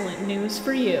excellent news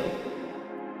for you.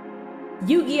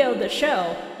 Yu-Gi-Oh! The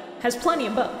Show has plenty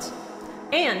of boats.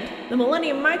 And the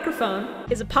Millennium Microphone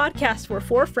is a podcast where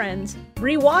four friends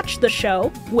rewatch the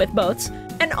show with boats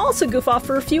and also goof off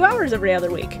for a few hours every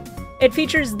other week. It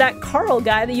features that Carl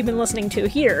guy that you've been listening to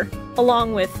here,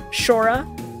 along with Shora,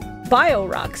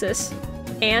 BioRoxas,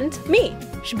 and me,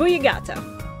 Shibuya Gato.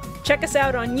 Check us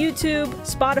out on YouTube,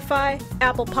 Spotify,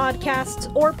 Apple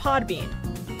Podcasts, or Podbean.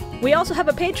 We also have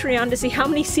a Patreon to see how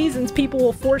many seasons people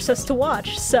will force us to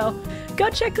watch, so go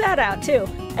check that out too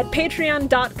at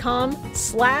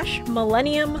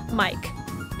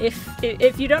patreon.com/millenniummike.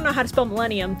 If you don't know how to spell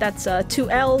millennium, that's 2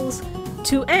 L's,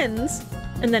 2 N's,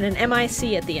 and then an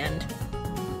MIC at the end.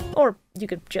 Or you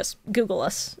could just Google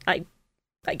us. I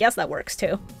guess that works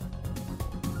too.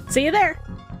 See you there.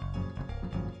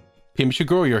 Pim, you should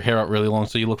grow your hair out really long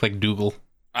so you look like Dougal.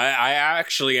 I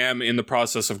actually am in the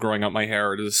process of growing out my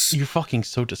hair. It is... You're fucking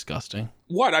so disgusting.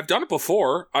 What? I've done it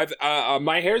before. I've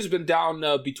my hair's been down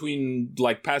between,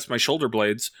 like, past my shoulder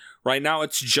blades. Right now,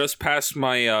 it's just past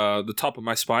my the top of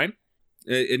my spine.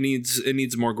 It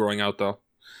needs more growing out, though.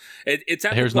 It's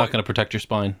at the hair's not going to protect your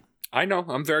spine. I know.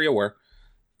 I'm very aware.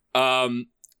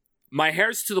 My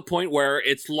hair's to the point where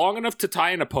it's long enough to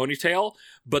tie in a ponytail,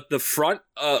 but the front,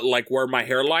 like where my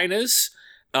hairline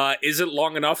isn't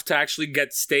long enough to actually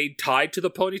stay tied to the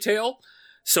ponytail.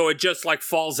 So it just, like,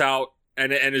 falls out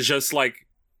and is just, like,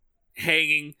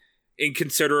 hanging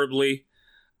inconsiderably.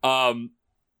 To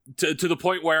the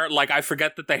point where, like, I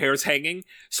forget that the hair's hanging,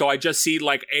 so I just see,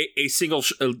 like, a single,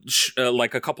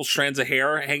 like, a couple strands of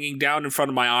hair hanging down in front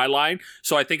of my eye line,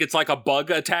 so I think it's like a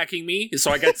bug attacking me, so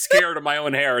I get scared of my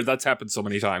own hair. That's happened so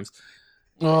many times.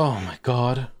 Oh my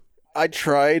god. I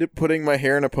tried putting my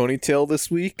hair in a ponytail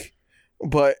this week,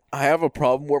 but I have a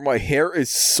problem where my hair is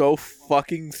so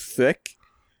fucking thick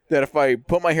that if I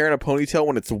put my hair in a ponytail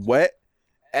when it's wet,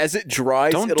 as it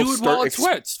dries, Don't it'll do it start while it's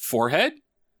wet. Forehead?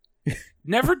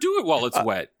 Never do it while it's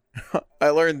wet. I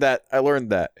learned that.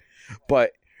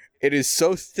 But it is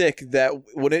so thick that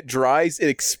when it dries, it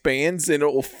expands and it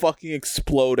will fucking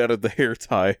explode out of the hair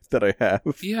tie that I have.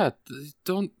 Yeah,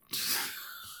 don't...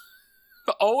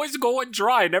 Always go and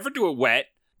dry. Never do it wet.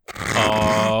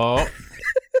 Oh.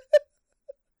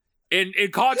 In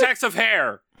context of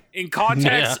hair. In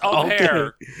context of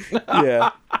hair.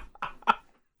 Yeah.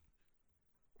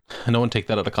 No one take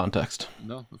that out of context.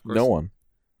 No, of course. No one.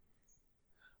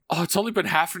 Oh, it's only been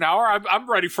half an hour?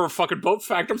 I'm ready for a fucking boat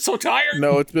fact. I'm so tired.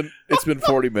 No, it's been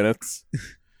 40 minutes.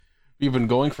 We've been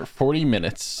going for 40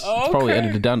 minutes. Okay. It's probably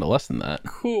edited down to less than that.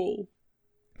 Cool.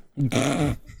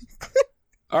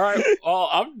 All right.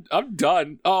 Well, I'm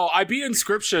done. Oh, I beat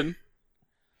Inscription.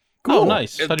 Cool. Oh,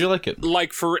 nice. How'd you like it?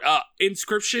 Like, for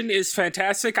Inscription is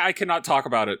fantastic. I cannot talk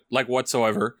about it, like,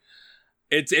 whatsoever.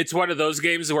 It's one of those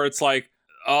games where it's like,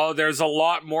 oh, there's a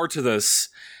lot more to this.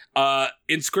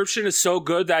 Inscription is so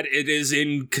good that it is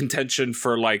in contention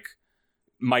for, like,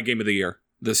 my game of the year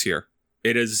this year.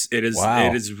 It is Wow.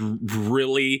 It is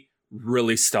really,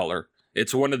 really stellar.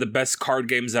 It's one of the best card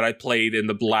games that I played in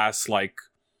the last, like,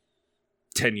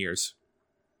 10 years.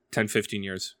 10, 15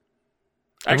 years.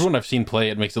 Everyone I've seen play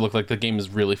it makes it look like the game is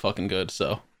really fucking good,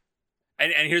 so.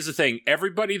 And here's the thing.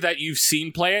 Everybody that you've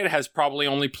seen play it has probably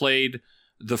only played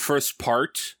the first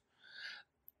part.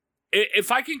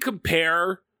 If I can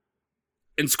compare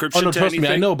Inscription to trust anything... me,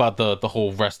 I know about the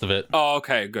whole rest of it. Oh,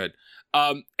 okay, good.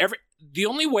 The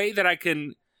only way that I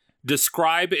can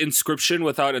describe Inscription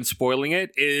without spoiling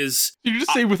it is... Did you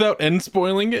just say without end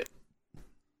spoiling it?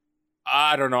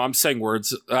 I don't know. I'm saying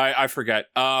words. I forget.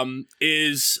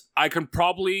 Is I can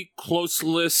probably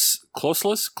closely...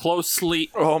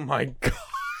 Oh my god.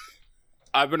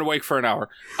 I've been awake for an hour.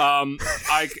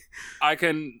 I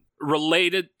can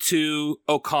relate it to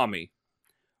Okami,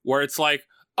 where it's like,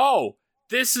 oh,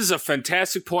 this is a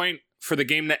fantastic point for the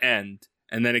game to end,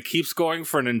 and then it keeps going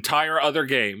for an entire other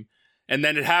game, and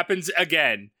then it happens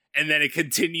again, and then it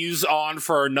continues on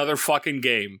for another fucking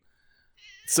game.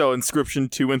 So Inscription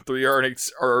 2 and 3 are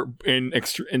in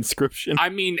Inscription? I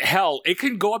mean, hell, it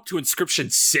can go up to Inscription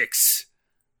 6.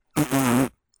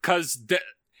 Because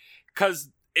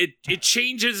it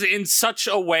changes in such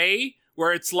a way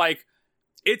where it's like,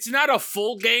 it's not a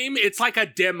full game, it's like a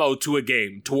demo to a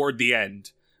game toward the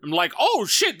end. I'm like, oh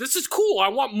shit, this is cool, I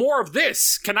want more of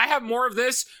this. Can I have more of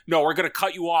this? No, we're gonna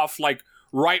cut you off, like,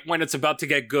 right when it's about to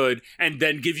get good, and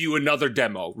then give you another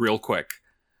demo real quick.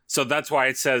 So that's why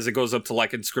it says it goes up to,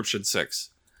 like, Inscription 6.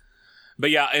 But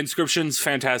yeah, Inscription's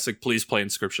fantastic. Please play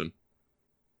Inscription.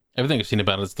 Everything I've seen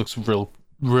about it looks real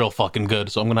real fucking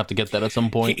good. So I'm gonna have to get that at some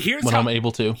point when I'm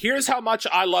able to. Here's how much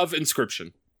I love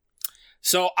Inscryption.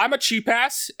 So I'm a cheap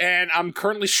ass, and I'm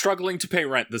currently struggling to pay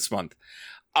rent this month.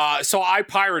 So I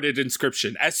pirated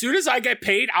Inscryption. As soon as I get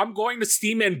paid, I'm going to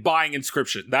Steam and buying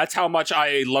Inscryption. That's how much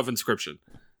I love Inscryption.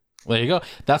 There you go.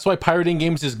 That's why pirating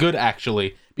games is good,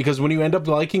 actually. Because when you end up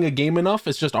liking a game enough,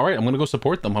 it's just, all right, I'm going to go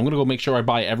support them. I'm going to go make sure I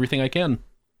buy everything I can.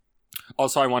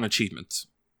 Also, I want achievements.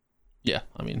 Yeah,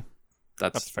 I mean...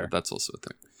 That's fair. That's also a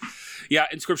thing. Yeah,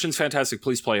 Inscryption's fantastic.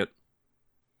 Please play it.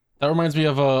 That reminds me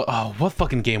of, what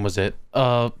fucking game was it?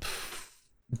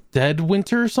 Dead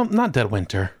Winter or something? Not Dead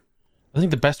Winter. I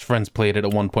think the Best Friends played it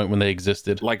at one point when they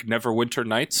existed. Like Neverwinter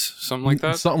Nights? Something like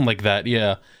that? Something like that,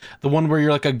 yeah. The one where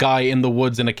you're like a guy in the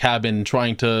woods in a cabin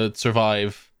trying to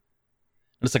survive.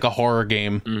 It's like a horror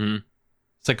game. Mm-hmm.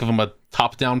 It's like from a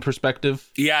top-down perspective.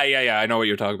 Yeah. I know what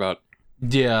you're talking about.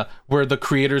 Yeah, where the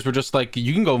creators were just like,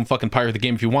 you can go and fucking pirate the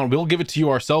game if you want. We'll give it to you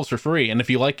ourselves for free. And if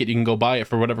you like it, you can go buy it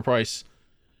for whatever price.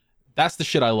 That's the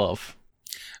shit I love.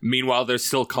 Meanwhile, there's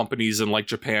still companies in like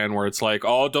Japan where it's like,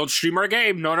 oh, don't stream our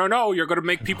game. No. You're going to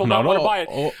make people not want to buy it.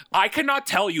 Oh. I cannot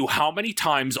tell you how many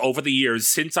times over the years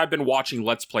since I've been watching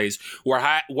Let's Plays where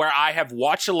I have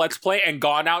watched a Let's Play and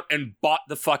gone out and bought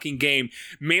the fucking game,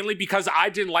 mainly because I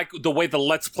didn't like the way the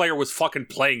Let's Player was fucking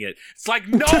playing it. It's like,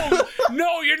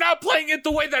 no, you're not playing it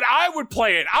the way that I would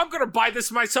play it. I'm going to buy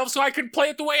this myself so I can play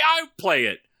it the way I play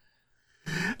it.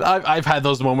 I've had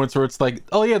those moments where it's like,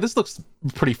 oh yeah, this looks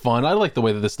pretty fun. I like the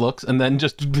way that this looks. And then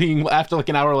just being, after like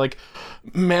an hour, like,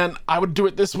 man, I would do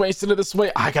it this way instead of this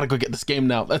way. I gotta go get this game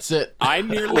now. That's it. I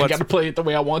gotta play it the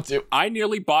way I want to. I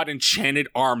nearly bought Enchanted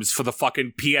Arms for the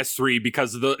fucking PS3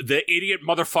 because the idiot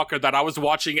motherfucker that I was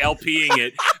watching LPing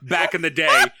it back in the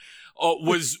day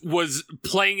was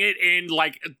playing it in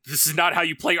like, this is not how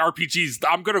you play RPGs.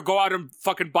 I'm gonna go out and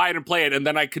fucking buy it and play it. And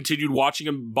then I continued watching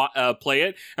him play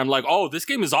it. I'm like, oh, this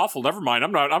game is awful. Never mind.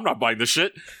 I'm not buying this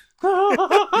shit.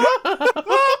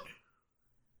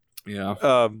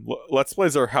 Yeah. Let's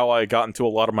Plays are how I got into a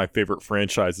lot of my favorite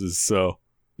franchises. So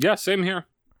yeah, same here.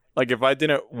 Like if I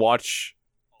didn't watch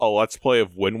a Let's Play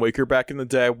of Wind Waker back in the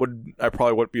day, I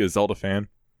probably wouldn't be a Zelda fan.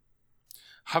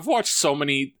 I've watched so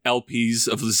many LPs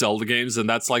of the Zelda games, and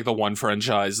that's like the one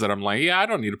franchise that I'm like, yeah, I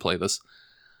don't need to play this.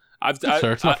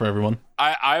 Sure, it's not for everyone.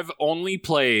 I've only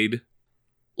played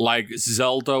like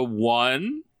Zelda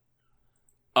 1,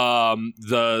 what's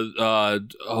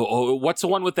the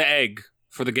one with the egg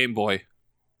for the Game Boy?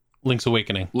 Link's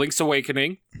Awakening,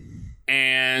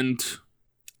 and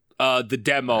the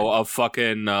demo of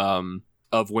fucking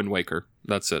of Wind Waker.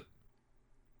 That's it.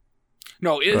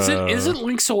 No, isn't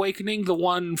Link's Awakening the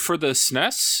one for the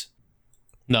SNES?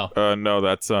 No. No,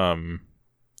 that's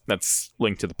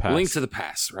Link to the Past. Link to the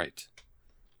Past, right.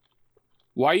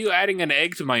 Why are you adding an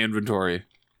egg to my inventory?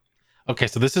 Okay,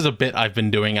 so this is a bit I've been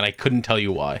doing, and I couldn't tell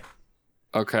you why.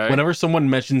 Okay. Whenever someone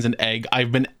mentions an egg,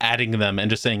 I've been adding them and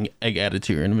just saying, egg added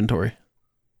to your inventory.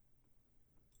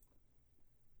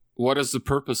 What is the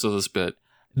purpose of this bit?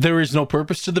 There is no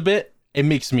purpose to the bit. It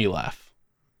makes me laugh.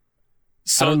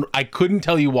 So I couldn't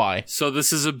tell you why. So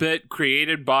this is a bit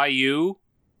created by you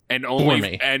and only for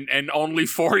me. And only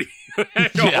for you.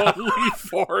 Only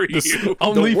for you.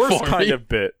 Only the worst for kind me. of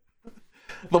bit.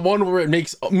 The one where it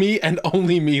makes me and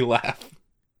only me laugh.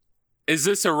 Is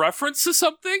this a reference to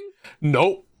something?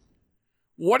 Nope.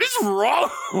 What is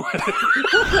wrong with it?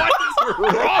 What is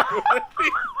wrong with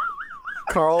it?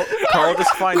 Carl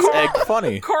just finds egg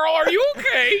funny. Carl, are you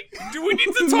okay? Do we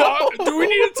need to talk? No. Do we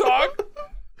need to talk?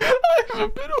 I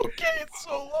haven't been okay in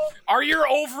so long. Are your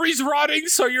ovaries rotting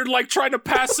so you're like trying to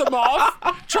pass them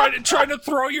off? trying to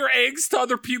throw your eggs to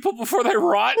other people before they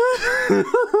rot?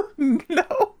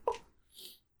 No.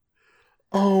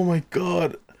 Oh my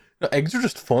god. No, eggs are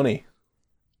just funny.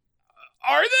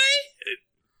 Are they?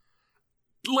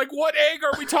 Like, what egg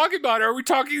are we talking about? Are we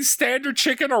talking standard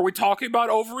chicken? Are we talking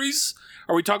about ovaries?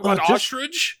 Are we talking about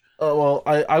ostrich? Well,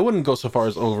 I wouldn't go so far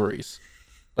as ovaries.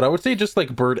 But I would say just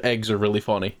like bird eggs are really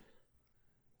funny.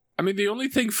 I mean, the only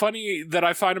thing funny that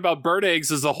I find about bird eggs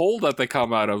is the hole that they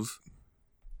come out of.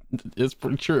 It's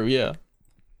pretty true, yeah.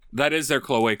 That is their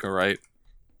cloaca, right?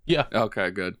 Yeah.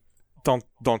 Okay, good. Don't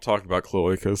talk about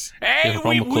cloacas. Hey, You have a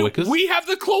problem with cloacas? we have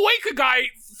the cloaca guy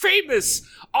famous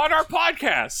on our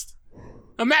podcast.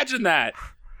 Imagine that.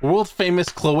 World famous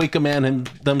cloaca man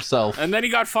themselves. And then he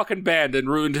got fucking banned and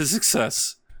ruined his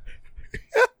success.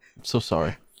 I'm so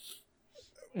sorry.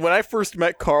 When I first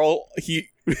met Carl,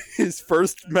 his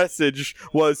first message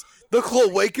was the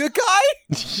cloaca guy.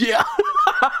 Yeah.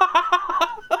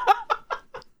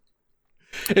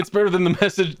 It's better than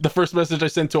the first message I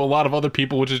sent to a lot of other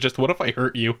people, which is just, what if I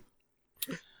hurt you?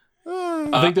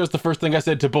 I think that was the first thing I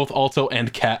said to both Alto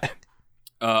and Kat.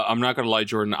 I'm not gonna lie,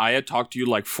 Jordan. I had talked to you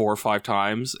like 4 or 5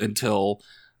 times until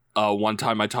one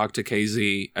time I talked to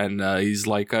KZ, and he's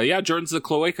like, "Yeah, Jordan's the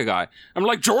Cloaca guy." I'm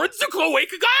like, "Jordan's the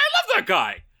Cloaca guy? I love that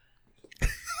guy."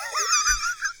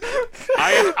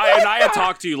 I had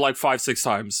talked to you like 5-6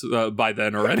 times by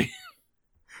then already.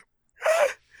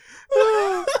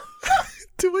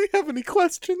 Do we have any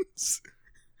questions?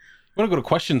 Want to go to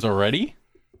questions already?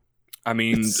 I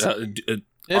mean, It's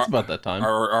about that time.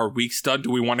 Are weeks done? Do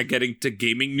we want to get into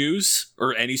gaming news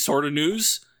or any sort of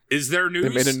news? Is there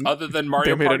news other than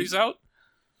Mario Party's out?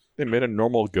 They made a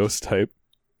normal ghost type.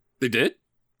 They did?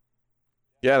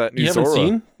 Yeah, that new You haven't Zora.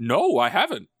 seen? No, I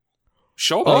haven't.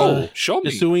 Show me. Oh, Show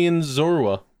me. Hisuian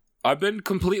Zorua. I've been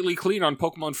completely clean on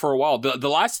Pokemon for a while. The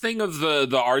last thing of the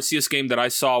Arceus game that I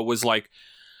saw was like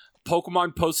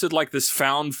Pokemon posted like this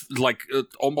found like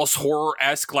almost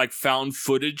horror-esque like found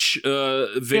footage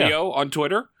video on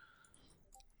Twitter.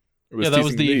 It was That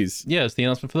was these. it's the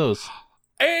announcement for those.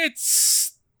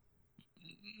 It's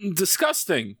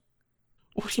disgusting.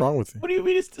 What's wrong with it? What do you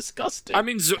mean it's disgusting? I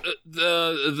mean,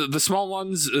 the small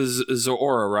ones is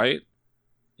Zora, right?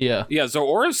 Yeah. Yeah,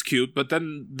 Zora's cute, but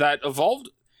then that evolved.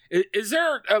 Is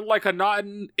there like a not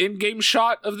in-game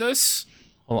shot of this?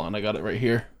 Hold on, I got it right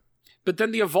here. But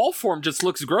then the evolved form just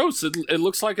looks gross. It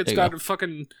looks like it's got a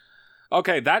fucking...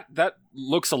 Okay, that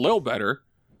looks a little better.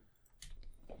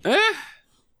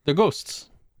 They're ghosts.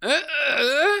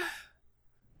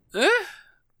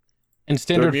 In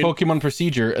standard They're immune- Pokemon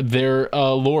procedure, their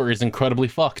lore is incredibly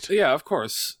fucked. Yeah, of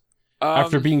course.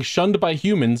 After being shunned by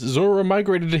humans, Zora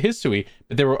migrated to Hisui,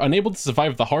 but they were unable to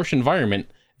survive the harsh environment.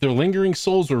 Their lingering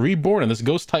souls were reborn in this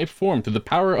ghost-type form through the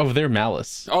power of their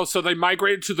malice. Oh, so they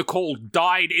migrated to the cold,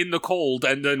 died in the cold,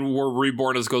 and then were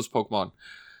reborn as ghost Pokemon.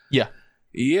 Yeah.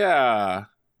 Yeah.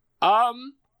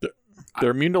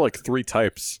 They're immune to like 3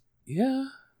 types. Yeah.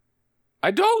 I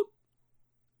don't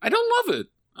love it.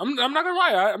 I'm not gonna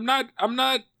lie. I'm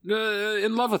not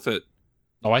in love with it.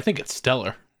 Oh, I think it's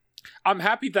stellar. I'm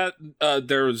happy that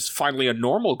there's finally a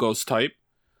normal ghost type.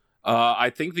 I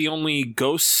think the only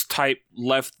ghost type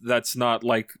left that's not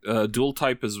like dual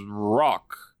type is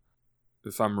rock,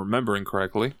 if I'm remembering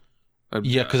correctly.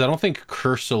 Yeah, because I don't think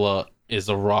Cursula is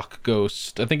a rock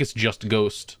ghost. I think it's just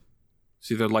ghost.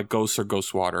 It's either like ghost or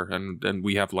ghost water, and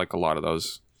we have like a lot of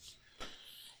those.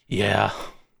 Yeah.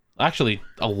 Actually,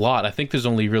 a lot. I think there's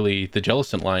only really the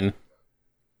Jellicent line.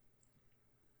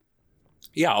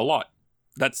 Yeah, a lot.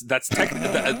 That's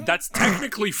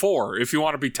technically 4 if you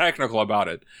want to be technical about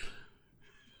it.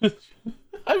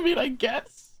 I mean, I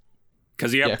guess.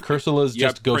 Because you have Cursula's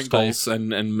just ghost type. Pringles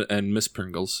and Miss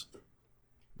Pringles.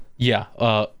 Yeah,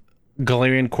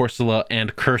 Galarian, Corsola,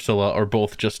 and Cursula are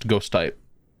both just ghost type.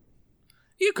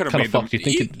 You could have Kinda made them. fucked. You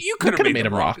think You could have made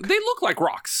them rock. They look like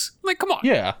rocks. Like, come on.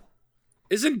 Yeah.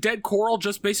 Isn't dead coral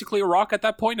just basically a rock at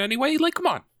that point anyway? Like, come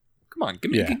on,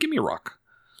 give me a rock.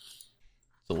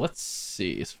 So let's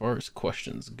see. As far as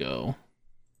questions go,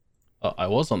 I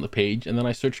was on the page, and then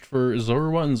I searched for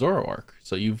Zorua and Zoroark.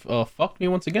 So you've fucked me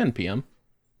once again, PM.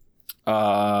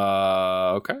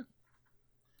 Okay.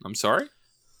 I'm sorry.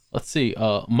 Let's see.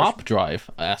 Mop Drive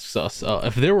asks us,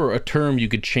 if there were a term you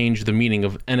could change the meaning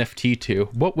of NFT to,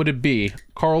 what would it be?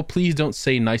 Carl, please don't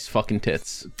say nice fucking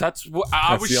tits. That's what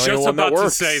I was the only just one that about to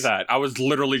works. say. That I was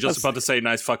literally just about to say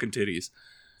nice fucking titties.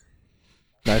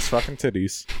 Nice fucking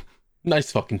titties.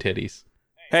 Nice fucking titties.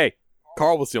 Hey,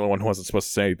 Carl was the only one who wasn't supposed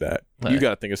to say that. Hey. You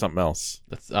gotta think of something else.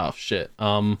 That's oh shit.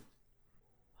 No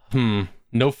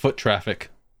foot traffic.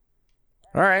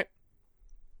 All right.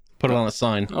 Put it on a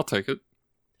sign. I'll take it.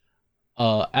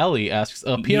 Ali asks,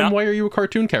 PM, No. why are you a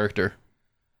cartoon character?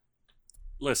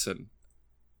 Listen,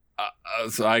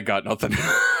 so I got nothing.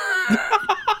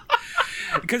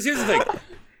 Because here's the thing.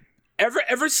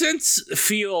 Ever since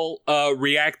Phil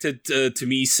reacted to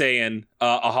me saying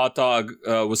a hot dog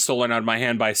was stolen out of my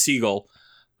hand by a seagull,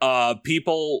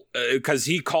 people, because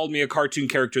he called me a cartoon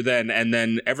character then, and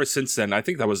then ever since then, I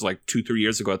think that was like 2-3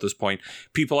 years ago at this point,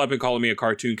 people have been calling me a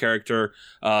cartoon character.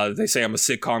 They say I'm a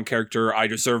sitcom character. I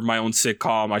deserve my own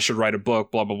sitcom. I should write a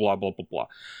book, blah, blah, blah, blah, blah, blah.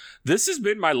 This has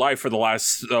been my life for the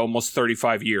last almost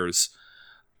 35 years.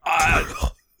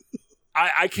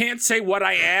 I can't say what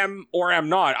I am or am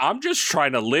not. I'm just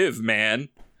trying to live, man.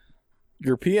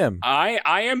 You're PM. I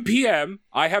am PM.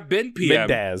 I have been PM.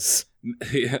 Mendaz.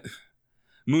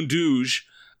 Mundouge.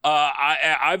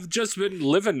 I've just been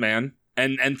living, man.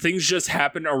 And things just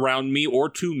happen around me or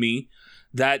to me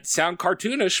that sound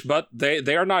cartoonish, but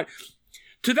they are not.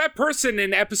 To that person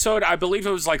in episode, I believe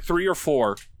it was like 3 or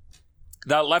 4,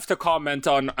 that left a comment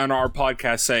on our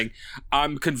podcast saying,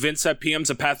 I'm convinced that PM's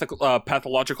a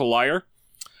pathological liar.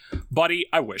 Buddy,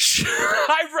 I wish.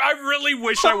 I really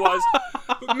wish I was.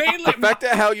 Mainly, The fact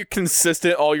that how you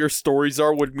consistent all your stories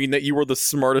are would mean that you were the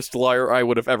smartest liar I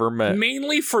would have ever met.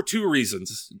 mainly for two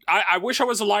reasons. I wish I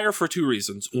was a liar for two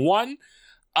reasons. One,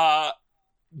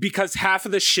 because half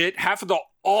of the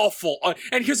awful,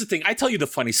 and here's the thing, I tell you the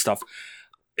funny stuff.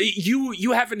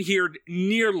 You haven't heard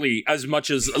nearly as much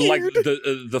as like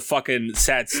the fucking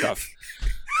sad stuff.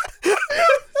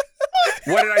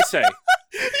 What did I say?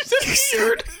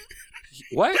 Weird.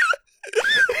 What?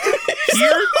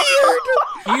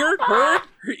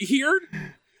 Heard?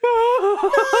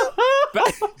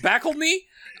 Backled me?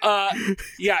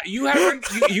 Yeah, you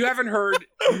haven't heard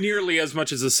nearly as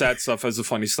much as the sad stuff as the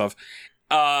funny stuff.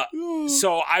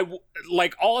 So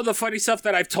like all of the funny stuff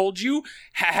that I've told you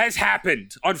has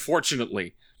happened,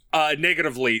 unfortunately,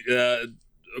 negatively,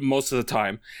 most of the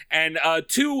time. And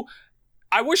two,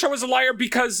 I wish I was a liar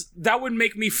because that would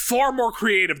make me far more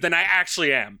creative than I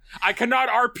actually am. I cannot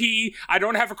RP. I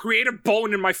don't have a creative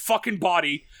bone in my fucking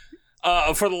body,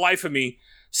 for the life of me.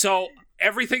 So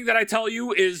everything that I tell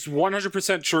you is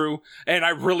 100% true, and I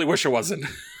really wish it wasn't.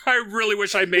 I really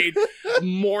wish I made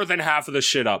more than half of the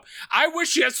shit up. I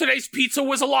wish yesterday's pizza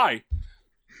was a lie.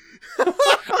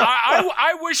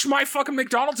 I wish my fucking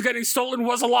McDonald's getting stolen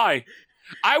was a lie.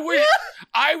 I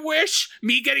wish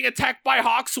me getting attacked by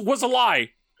hawks was a lie.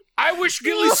 I wish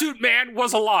Ghillie Suit Man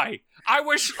was a lie. I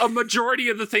wish a majority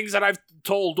of the things that I've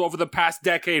told over the past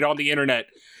decade on the internet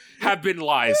have been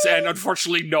lies, and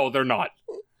unfortunately, no, they're not.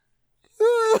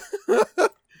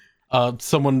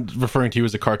 Someone referring to you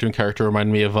as a cartoon character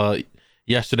reminded me of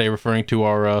yesterday referring to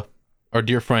our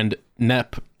dear friend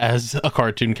Nep as a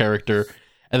cartoon character,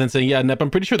 and then saying, "Yeah, Nep,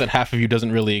 I'm pretty sure that half of you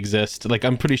doesn't really exist. Like,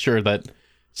 I'm pretty sure that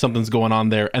something's going on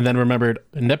there." And then remembered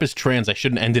Nep is trans. I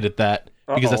shouldn't end it at that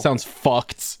because that sounds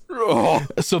fucked.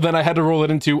 So then I had to roll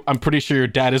it into, "I'm pretty sure your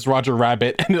dad is Roger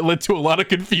Rabbit," and it led to a lot of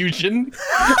confusion.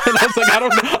 And I was like,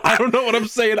 I don't know what I'm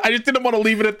saying. I just didn't want to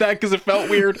leave it at that because it felt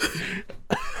weird.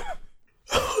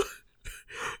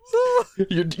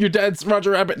 Your dad's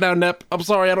Roger Rabbit now, Nep. I'm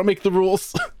sorry, I don't make the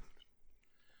rules.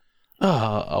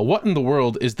 What in the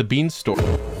world is the beanstalk?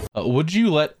 Would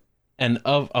you let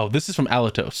this is from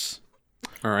Alatos.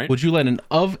 All right. Would you let an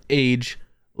of-age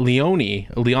Leone,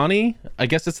 I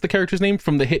guess that's the character's name,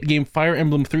 from the hit game Fire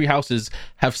Emblem Three Houses,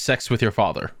 have sex with your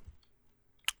father?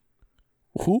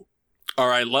 Who? All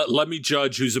right, let me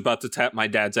judge who's about to tap my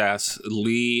dad's ass.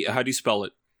 Lee, how do you spell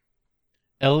it?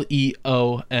 Leonie.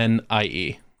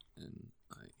 Leone.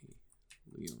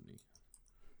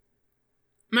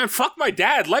 Man, fuck my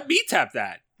dad. Let me tap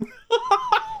that.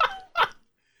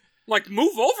 Like,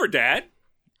 move over, Dad.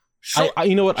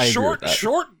 You know what? I agree with that.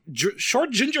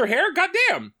 Short ginger hair?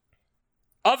 Goddamn.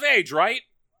 Of age, right?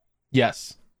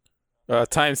 Yes.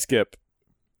 Time skip.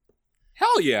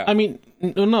 Hell yeah. I mean,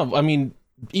 no. I mean,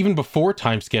 even before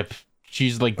time skip,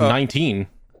 she's like 19.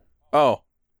 Oh.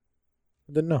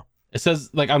 I didn't know. It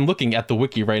says, like, I'm looking at the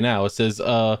wiki right now. It says,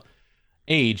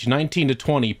 age 19 to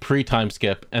 20 pre-time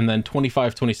skip, and then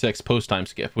 25-26 post-time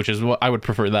skip, which is what I would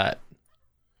prefer that.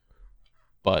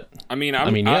 But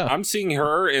I'm seeing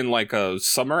her in like a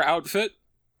summer outfit,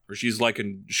 where she's like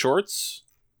in shorts.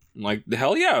 I'm like, the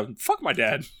hell yeah, fuck my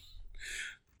dad.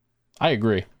 I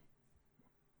agree.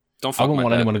 Don't fuck I my wouldn't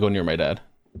want dad. anyone to go near my dad.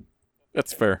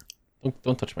 That's fair.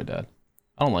 Don't touch my dad.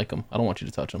 I don't like him. I don't want you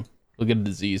to touch him. He'll get a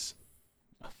disease.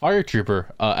 Fire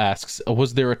Trooper asks,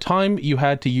 was there a time you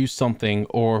had to use something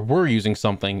or were using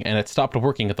something and it stopped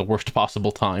working at the worst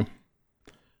possible time?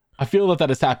 I feel that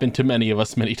has happened to many of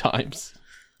us many times.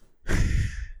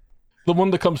 The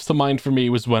one that comes to mind for me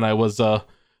was when I was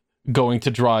going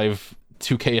to drive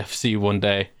to KFC one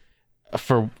day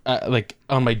for like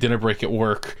on my dinner break at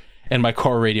work, and my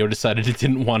car radio decided it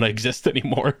didn't want to exist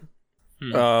anymore.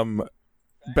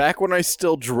 Back when I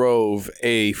still drove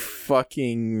a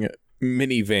fucking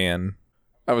minivan,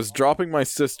 I was dropping my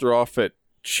sister off at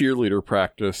cheerleader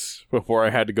practice before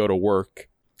I had to go to work,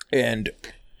 and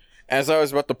as I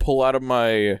was about to pull out of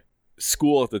my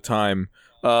school at the time,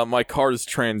 my car's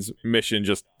transmission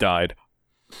just died.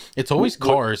 It's always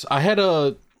cars.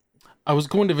 I was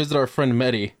going to visit our friend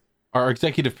Mehdi, our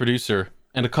executive producer,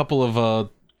 and a couple of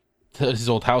his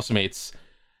old housemates,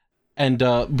 and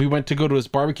we went to go to his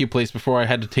barbecue place before I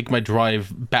had to take my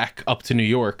drive back up to New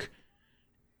York.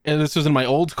 And this was in my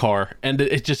old car, and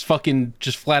it just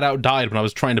flat out died when I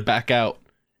was trying to back out,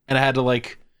 and I had to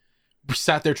like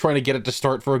sat there trying to get it to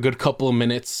start for a good couple of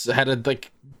minutes. I had to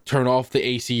like turn off the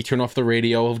AC, turn off the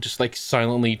radio, just like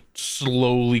silently,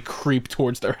 slowly creep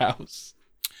towards their house.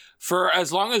 For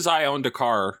as long as I owned a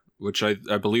car, which I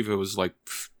believe it was like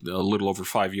a little over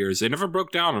 5 years, it never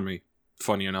broke down on me,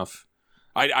 funny enough.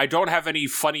 I don't have any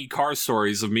funny car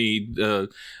stories of me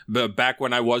back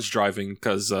when I was driving,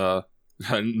 because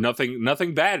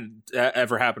nothing bad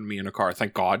ever happened to me in a car,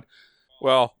 thank God.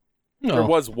 Well, No. there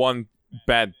was one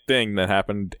bad thing that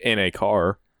happened in a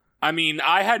car. I mean,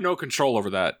 I had no control over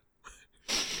that.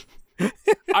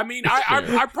 I mean,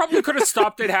 I probably could have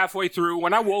stopped it halfway through.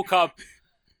 When I woke up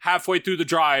halfway through the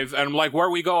drive, and I'm like, where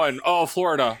are we going? Oh,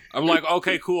 Florida. I'm like,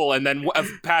 okay, cool. And then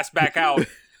passed back out.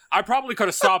 I probably could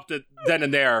have stopped it then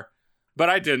and there, but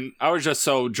I didn't. I was just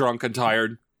so drunk and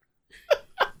tired.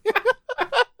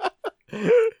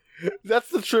 That's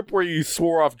the trip where you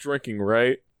swore off drinking,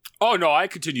 right? Oh, no, I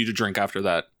continued to drink after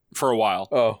that for a while.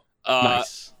 Oh.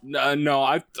 Nice. No,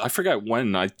 I forget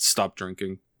when I stopped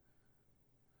drinking.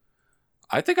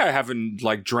 I think I haven't,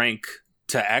 like, drank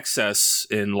to excess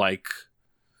in, like,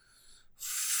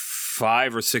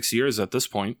 5 or 6 years at this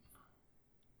point.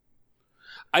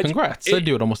 Congrats. I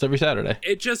do it almost every Saturday.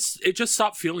 It just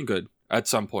stopped feeling good at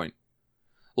some point.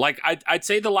 Like, I'd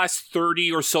say the last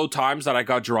 30 or so times that I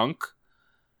got drunk,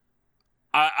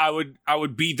 I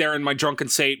would be there in my drunken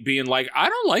state being like, I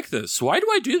don't like this. Why do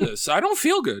I do this? I don't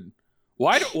feel good.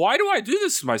 Why do I do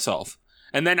this to myself?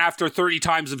 And then after 30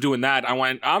 times of doing that, I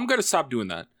went, I'm going to stop doing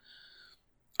that.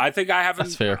 I think I haven't.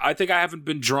 That's fair. I think I haven't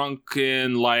been drunk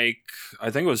in, like, I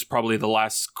think it was probably the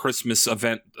last Christmas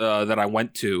event that I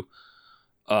went to,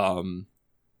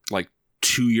 like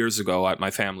 2 years ago at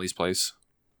my family's place.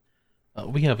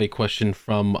 We have a question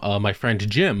from my friend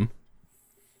Jim.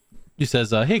 He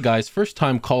says, hey guys, first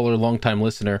time caller, long time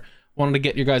listener. Wanted to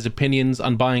get your guys' opinions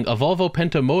on buying a Volvo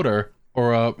Penta motor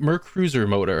or a Merc Cruiser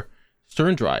motor,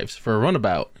 stern drives, for a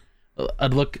runabout.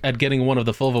 I'd look at getting one of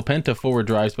the Volvo Penta forward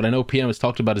drives, but I know PM has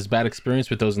talked about his bad experience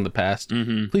with those in the past.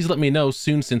 Mm-hmm. Please let me know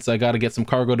soon, since I got to get some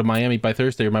cargo to Miami by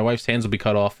Thursday or my wife's hands will be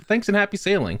cut off. Thanks and happy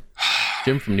sailing.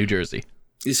 Jim from New Jersey.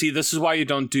 You see, this is why you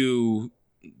don't do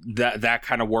that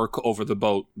kind of work over the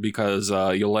boat, because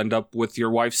you'll end up with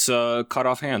your wife's cut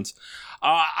off hands.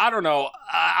 I don't know.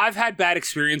 I've had bad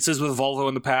experiences with Volvo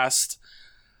in the past.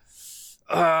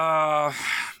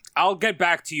 I'll get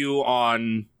back to you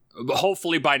on,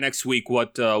 hopefully by next week,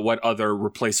 what other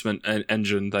replacement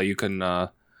engine that you can I've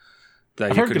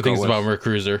heard good things about Merc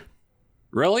Cruiser.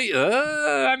 Really?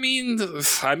 I mean,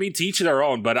 to each their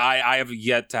own, but I have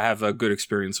yet to have a good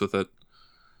experience with it.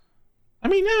 I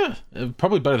mean, yeah,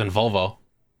 probably better than Volvo.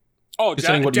 Oh,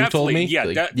 what you told me? Yeah,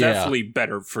 Like, definitely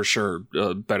better for sure.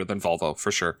 Better than Volvo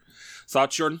for sure.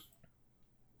 Thoughts, Jordan?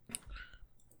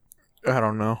 I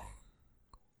don't know.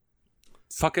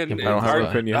 Fucking, I don't have an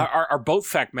opinion. Our boat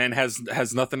fact man has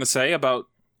nothing to say about.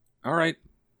 All right,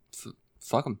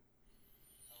 fuck him.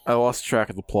 I lost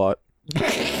track of the plot.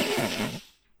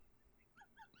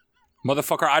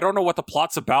 Motherfucker, I don't know what the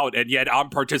plot's about, and yet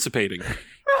I'm participating.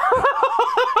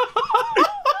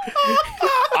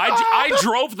 I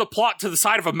drove the plot to the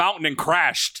side of a mountain and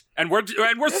crashed, and we're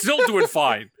still doing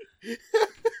fine.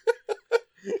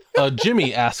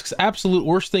 Jimmy asks, absolute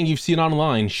worst thing you've seen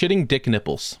online, shitting dick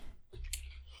nipples.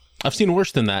 I've seen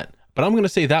worse than that, but I'm going to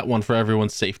say that one for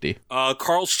everyone's safety.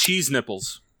 Carl's cheese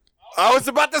nipples. I was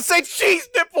about to say cheese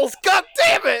nipples. God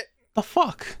damn it! The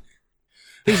fuck?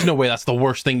 There's no way that's the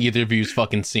worst thing either of you's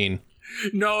fucking seen.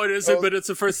 No, it isn't, but it's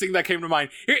the first thing that came to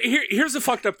mind. Here's the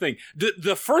fucked up thing.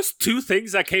 The first two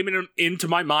things that came into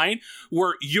my mind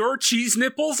were your cheese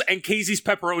nipples and Casey's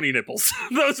pepperoni nipples.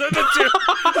 Those are the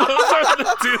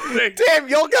two things. Damn,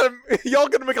 y'all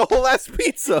gotta make a whole ass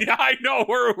pizza. Yeah, I know.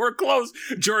 We're close.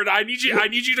 Jordan, I need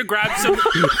you to grab some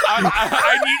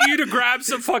I need you to grab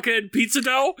some fucking pizza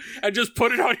dough and just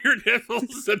put it on your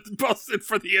nipples and post it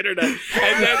for the internet.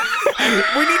 And then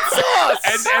We need sauce.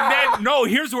 and then no,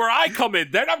 here's where I come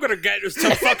in. Then I'm gonna get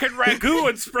some fucking ragu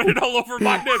and spread it all over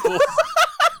my nipples.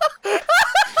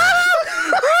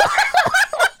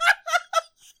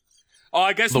 Oh,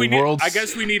 I guess we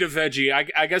need a veggie.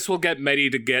 I guess we'll get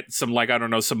Mehdi to get some, like, I don't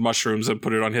know, some mushrooms and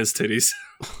put it on his titties.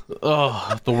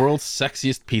 Oh, the world's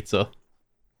sexiest pizza.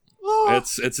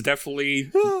 It's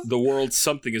definitely the world's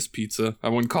somethingest pizza. I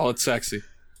wouldn't call it sexy.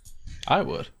 I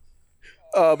would.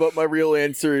 But my real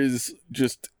answer is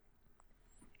just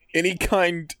any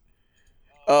kind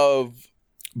of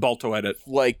Balto edit.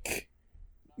 like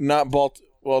not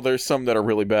well, there's some that are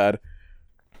really bad.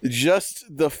 Just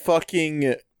the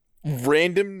fucking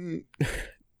random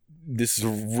this is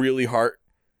really hard.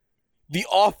 The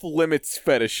off limits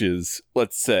fetishes,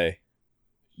 let's say.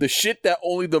 The shit that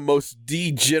only the most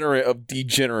degenerate of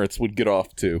degenerates would get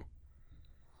off to.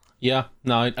 Yeah,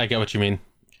 no, I get what you mean.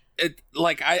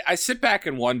 I sit back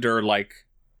and wonder, like,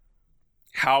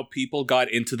 how people got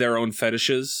into their own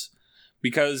fetishes,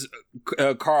 because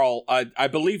Carl, I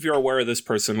believe you're aware of this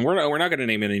person. We're not going to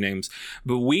name any names,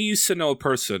 but we used to know a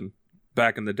person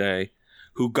back in the day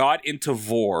who got into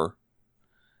Vor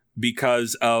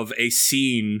because of a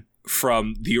scene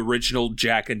from the original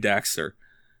Jack and Daxter.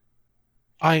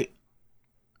 Who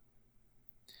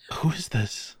is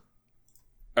this?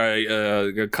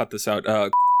 I cut this out.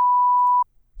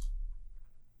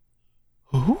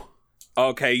 Who?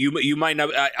 Okay, you might not.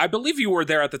 I believe you were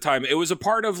there at the time. It was a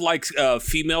part of like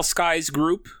Female Skies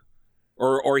group,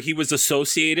 or he was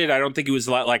associated. I don't think he was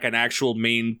like an actual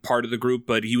main part of the group,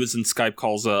 but he was in Skype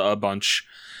calls a bunch.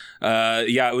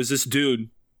 Yeah, it was this dude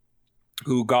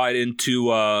who got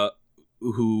into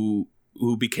who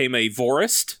became a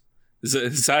vorist.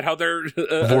 Is that how they're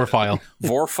Vorfile?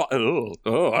 Vorfile.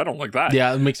 Oh, I don't like that.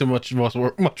 Yeah, it makes it much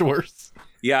worse.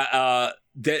 Yeah,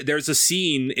 there's a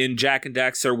scene in Jack and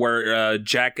Daxter where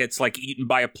Jack gets like eaten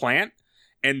by a plant,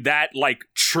 and that like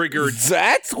triggered.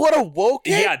 That's what awoke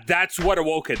it? Yeah, that's what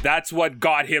awoke it. That's what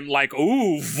got him like,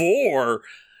 ooh, Vor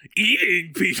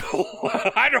eating people.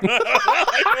 I don't know.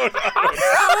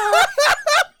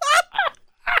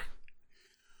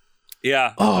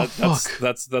 Yeah. Oh, fuck.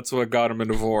 That's what got him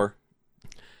into Vor.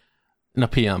 In a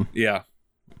PM. Yeah.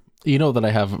 You know that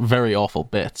I have very awful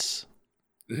bits.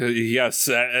 Yes.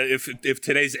 If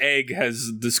today's egg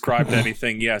has described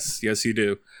anything, yes, you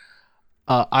do.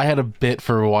 I had a bit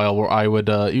for a while where I would.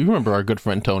 You remember our good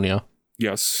friend Tonya?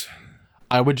 Yes.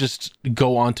 I would just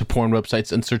go onto porn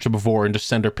websites and search up Vor and just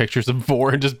send her pictures of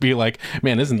Vor and just be like,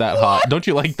 "Man, isn't that hot? Don't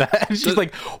you like that?" And she's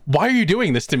like, "Why are you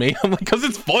doing this to me?" I'm like, "Because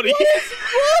it's funny."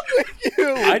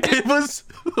 It was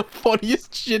the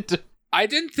funniest shit. I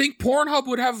didn't think Pornhub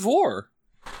would have Vor.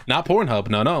 Not Pornhub,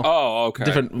 no. Oh, okay.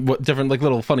 Different like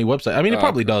little funny website. I mean, it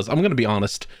probably does. I'm gonna be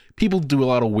honest. People do a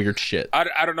lot of weird shit.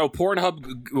 I don't know.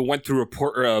 Pornhub went through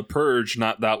a purge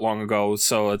not that long ago,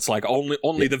 so it's like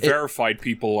only the verified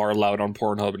people are allowed on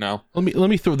Pornhub now. Let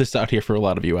me throw this out here for a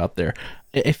lot of you out there.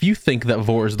 If you think that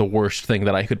Vor is the worst thing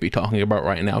that I could be talking about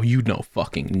right now, you know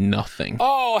fucking nothing.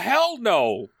 Oh, hell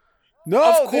no.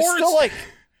 No, Of course.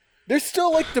 there's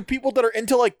still like the people that are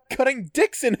into like cutting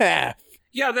dicks in half.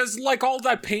 Yeah, there's like all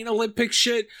that Pain Olympic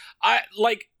shit.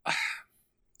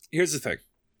 Here's the thing.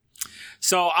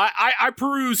 So I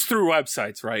peruse through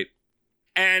websites, right?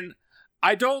 And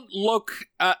I don't look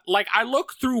I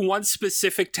look through one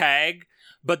specific tag,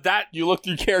 but that You look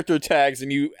through character tags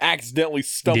and you accidentally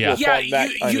stumble upon that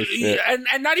kind of shit. and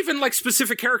not even like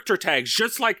specific character tags,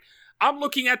 just like I'm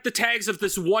looking at the tags of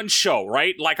this one show,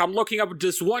 right? Like I'm looking up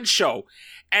this one show,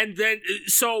 and then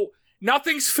so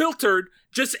nothing's filtered.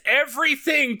 Just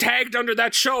everything tagged under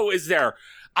that show is there.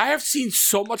 I have seen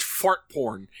so much fart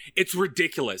porn. It's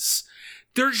ridiculous.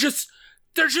 They're just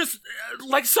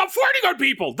like, stop farting on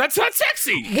people. That's not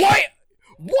sexy.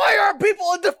 Why are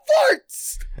people into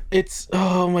farts? It's,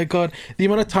 oh my god, the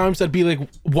amount of times I'd be like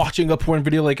watching a porn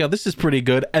video like, oh, this is pretty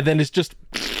good, and then it's just,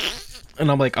 and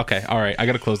I'm like, okay, all right, I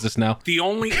gotta close this now.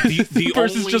 The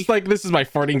person's just like, this is my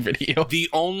farting video. The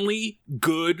only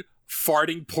good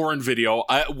farting porn video,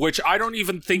 which I don't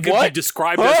even think could be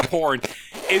described as porn.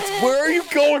 Where are you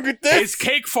going with this? It's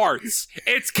cake farts.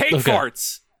 It's cake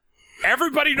farts.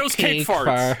 Everybody knows cake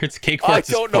farts. Cake farts.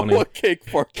 I don't know what cake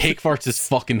farts. Cake farts is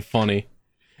fucking funny.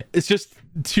 It's just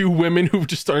two women who've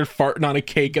just started farting on a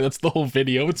cake, and that's the whole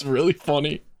video. It's really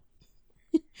funny.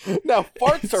 Now,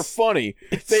 farts are funny.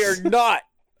 They are not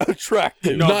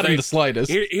attractive. No, not in the slightest.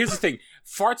 Here's the thing.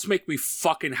 Farts make me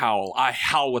fucking howl. I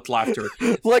howl with laughter.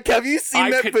 Like, have you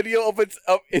seen video of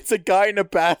it's a guy in a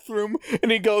bathroom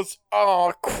and he goes,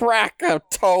 "Oh,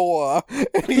 Krakatoa,"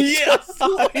 and he just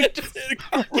like,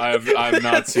 I have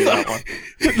not seen that one.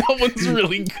 That one's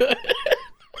really good.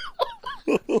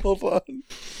 Hold on.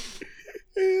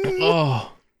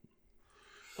 Oh,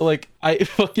 like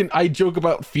I joke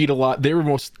about feet a lot. They were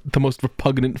the most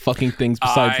repugnant fucking things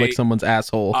besides like someone's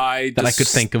asshole that I could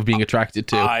think of being attracted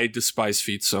to. I despise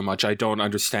feet so much. I don't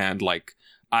understand. Like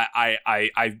I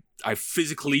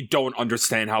physically don't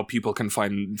understand how people can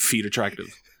find feet attractive.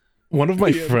 One of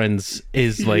my friends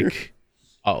is like,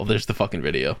 oh, there's the fucking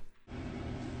video.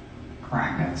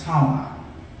 Krakatoa.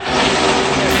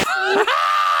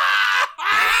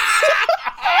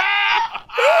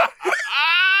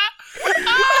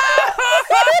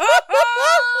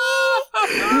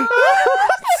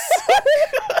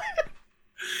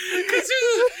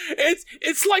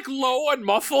 It's like low and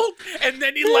muffled, and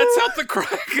then he lets out the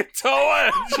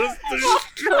Krakatoa and just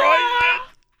destroys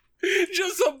it.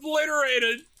 Just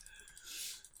obliterated.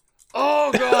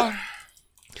 Oh god.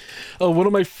 Oh, one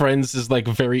of my friends is like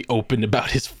very open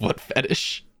about his foot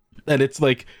fetish. And it's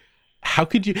like How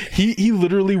could you? He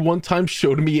literally one time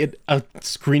showed me a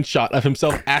screenshot of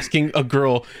himself asking a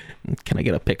girl, "Can I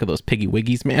get a pic of those piggy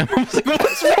wiggies, ma'am?" I was like,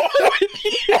 "What's wrong with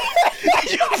you?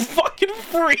 You fucking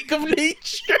freak of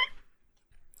nature!"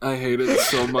 I hate it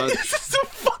so much. This is so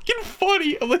fucking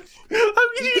funny. I'm like, how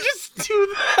could you just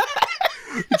do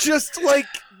that? Just like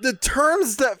the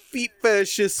terms that feet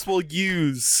fetishists will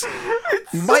use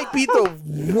might be the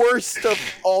worst of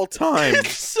all time.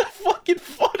 It's so fucking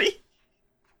funny.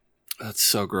 That's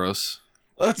so gross.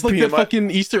 That's like the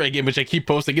fucking Easter egg image I keep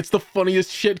posting. It's the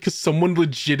funniest shit because someone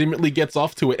legitimately gets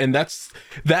off to it, and that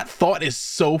thought is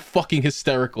so fucking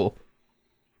hysterical.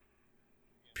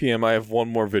 PM, I have one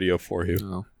more video for you.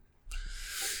 Oh.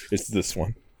 It's this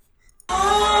one. The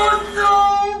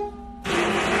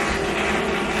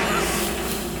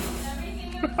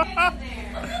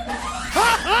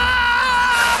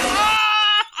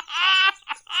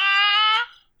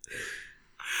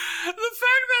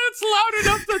fact that it's loud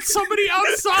enough that somebody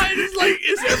outside is like,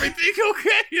 "Is everything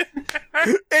okay?"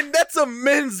 And that's a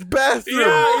men's bathroom.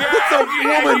 Yeah, That's a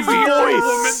woman's you hear a voice.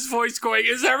 woman's voice going,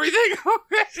 "Is everything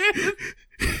okay?"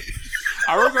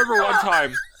 I remember one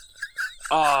time.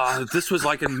 This was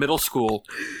like in middle school.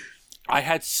 I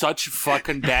had such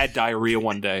fucking bad diarrhea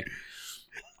one day.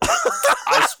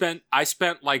 I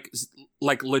spent like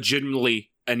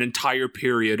legitimately an entire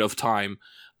period of time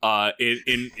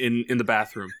in the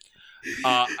bathroom.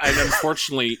 And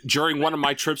unfortunately, during one of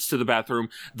my trips to the bathroom,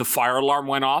 the fire alarm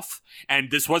went off,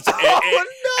 and this was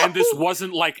and this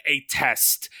wasn't like a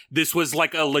test. This was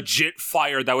like a legit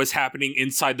fire that was happening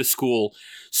inside the school.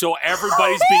 So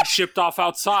everybody's being shipped off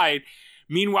outside.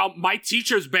 Meanwhile, my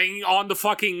teacher's banging on the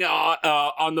fucking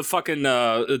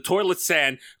toilet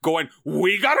stand, going,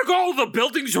 "We gotta go. The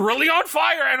building's really on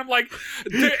fire." And I'm like,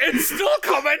 "It's still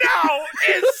coming out.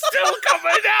 It's still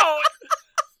coming out."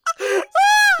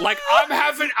 Like I'm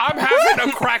having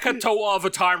a Krakatoa of a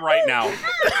time right now.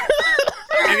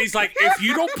 And he's like, "If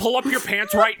you don't pull up your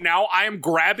pants right now, I am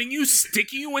grabbing you,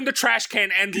 sticking you in the trash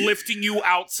can, and lifting you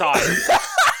outside."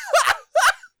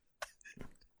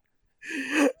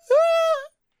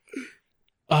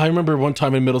 I remember one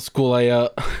time in middle school, I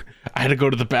had to go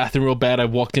to the bathroom real bad. I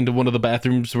walked into one of the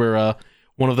bathrooms where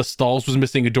one of the stalls was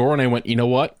missing a door, and I went, "You know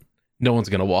what? No one's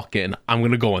gonna walk in. I'm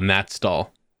gonna go in that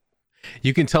stall."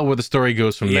 You can tell where the story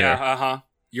goes from there. Yeah,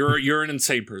 You're an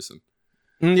insane person.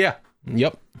 Yeah.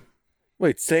 Yep.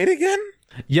 Wait, say it again?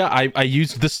 Yeah, I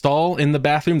used the stall in the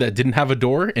bathroom that didn't have a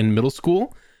door in middle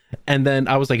school, and then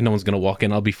I was like, "No one's gonna walk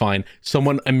in. I'll be fine."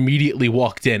 Someone immediately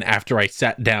walked in after I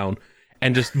sat down,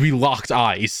 and just we locked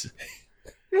eyes,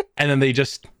 and then they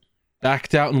just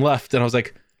backed out and left, and I was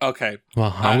like, "Okay,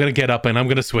 well, I'm gonna get up and I'm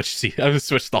gonna switch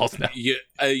stalls now."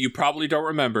 You probably don't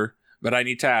remember, but I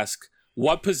need to ask: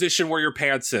 what position were your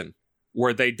pants in?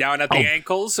 Were they down at the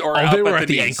ankles or up they were at at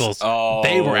the knees? ankles? Oh,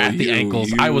 they were at the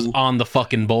ankles. I was on the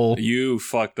fucking bowl. You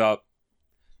fucked up.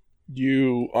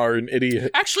 You are an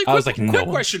idiot. Actually, quick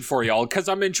question for y'all, because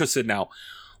I'm interested now.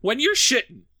 When you're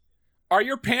shitting, are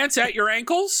your pants at your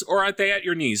ankles or are they at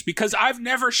your knees? Because I've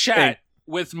never shat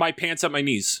with my pants at my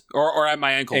knees or at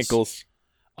my ankles. Ankles.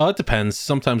 It depends.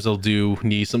 Sometimes they'll do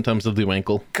knee, sometimes they'll do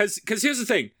ankle. Because here's the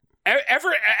thing.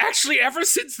 Ever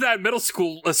since that middle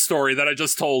school story that I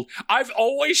just told, I've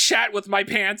always shat with my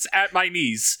pants at my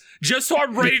knees, just so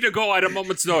I'm ready to go at a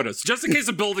moment's notice. Just in case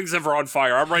the building's ever on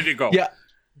fire, I'm ready to go. Yeah.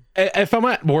 If I'm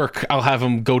at work, I'll have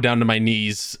them go down to my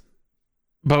knees.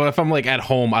 But if I'm like at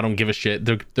home, I don't give a shit.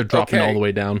 They're dropping all the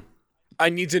way down.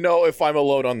 I need to know if I'm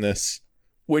alone on this.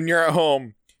 When you're at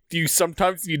home, do you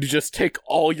sometimes need to just take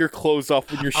all your clothes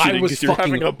off when you're shitting because you're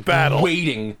having a battle?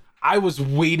 I was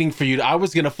waiting for you. I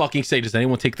was gonna fucking say, does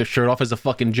anyone take their shirt off as a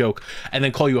fucking joke, and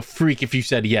then call you a freak if you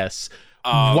said yes.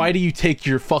 Why do you take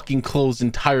your fucking clothes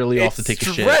entirely off to take a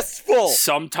shit? It's stressful.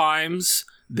 Sometimes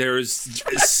there is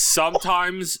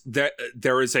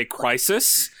a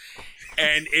crisis,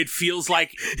 and it feels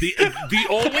like the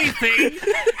only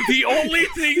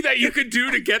thing that you can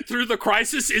do to get through the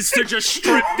crisis is to just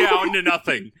strip down to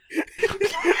nothing.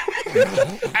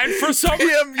 And for some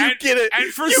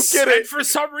for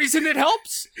some reason it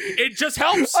helps. It just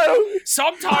helps.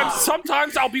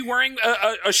 Sometimes I'll be wearing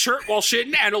a shirt while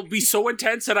shitting, and it'll be so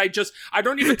intense that I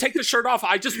don't even take the shirt off.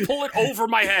 I just pull it over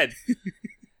my head.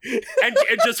 And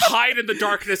just hide in the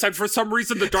darkness, and for some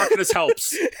reason the darkness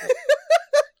helps.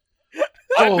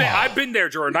 I've been there,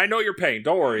 Jordan. I know your pain.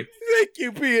 Don't worry. Thank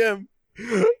you, PM.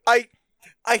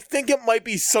 I think it might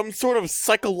be some sort of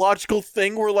psychological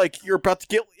thing where like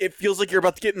it feels like you're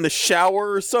about to get in the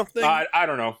shower or something. I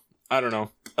don't know. I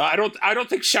don't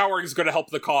think showering is going to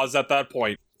help the cause at that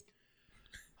point.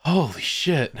 Holy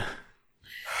shit.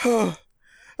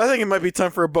 I I think it might be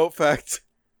time for a boat fact.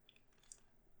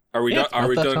 Are we Yeah, done? it's Are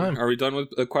we about that done? time. Are we done with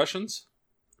the questions?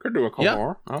 Could do a couple Yeah.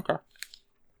 more. Okay.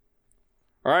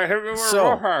 All right, hit me with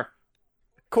So- a fact.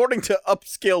 According to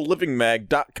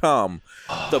upscalelivingmag.com,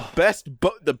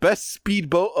 the best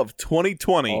speedboat of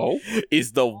 2020 Oh,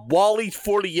 is the Wally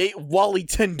 48 Wally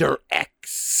Tender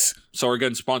X. so we're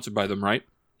getting sponsored by them, right?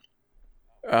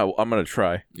 I'm gonna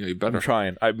try. Yeah, you I'm better.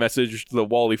 trying. I messaged the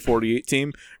Wally 48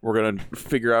 team. We're gonna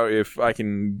figure out if we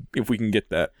can get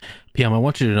that. PM, I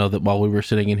want you to know that while we were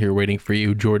sitting in here waiting for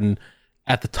you, Jordan,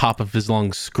 at the top of his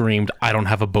lungs, screamed, "I don't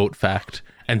have a boat fact,"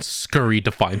 and scurried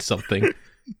to find something.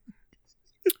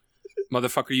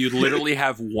 Motherfucker, you literally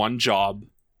have one job.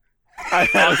 I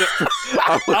have,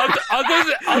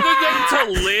 Other than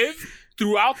to live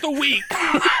throughout the week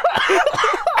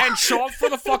and show up for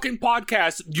the fucking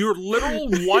podcast, your literal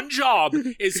one job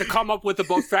is to come up with a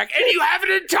book fact, and you have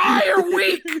an entire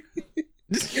week.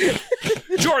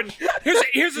 Jordan,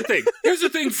 here's the thing. Here's the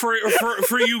thing for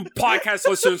you podcast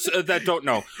listeners that don't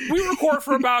know. We record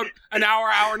for about an hour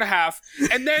and a half,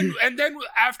 and then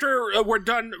after we're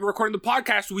done recording the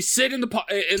podcast, we sit in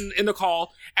the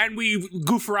call and we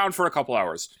goof around for a couple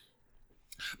hours.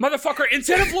 Motherfucker,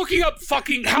 instead of looking up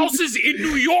fucking houses in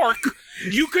New York,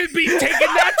 you could be taking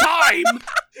that time.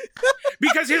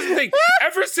 Because here's the thing.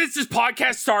 Ever since this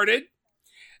podcast started,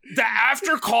 the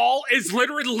after call is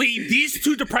literally these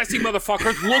two depressing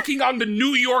motherfuckers looking on the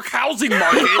New York housing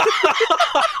market,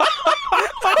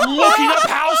 looking up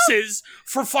houses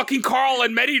for fucking Carl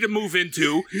and Medi to move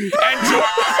into,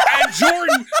 and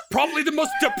Jordan, probably the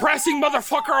most depressing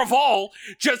motherfucker of all,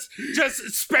 just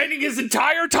spending his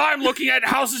entire time looking at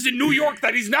houses in New York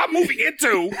that he's not moving into.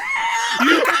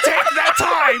 You could take that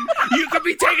time. You could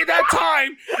be taking that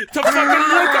time to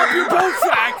fucking look up your boat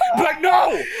fact, but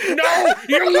no,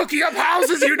 you're looking up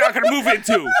houses you're not gonna move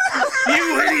into.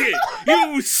 You idiot!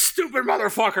 You stupid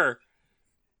motherfucker!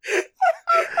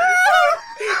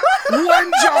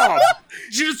 One job,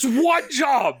 just one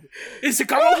job, is to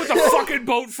come up with a fucking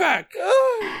boat fact.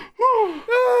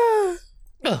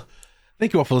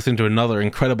 Thank you all for listening to another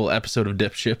incredible episode of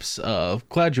Dip Ships.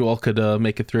 Glad you all could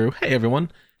make it through. Hey,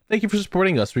 everyone. Thank you for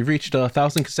supporting us. We've reached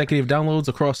 1,000 consecutive downloads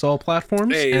across all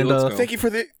platforms. Hey, and let's go.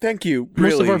 Thank you. most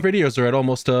Really. of our videos are at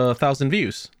almost 1,000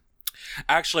 views.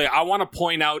 Actually, I want to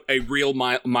point out a real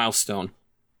milestone.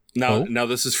 Now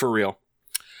this is for real.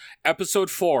 Episode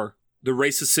 4, The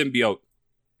Racist Symbiote,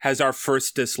 has our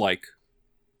first dislike.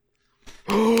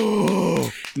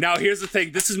 Now, here's the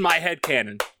thing. This is my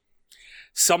headcanon.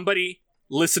 Somebody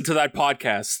listened to that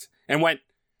podcast and went,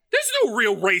 "There's no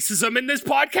real racism in this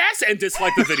podcast," and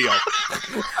disliked the video.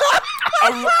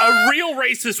 A real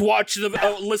racist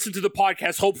listened to the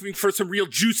podcast hoping for some real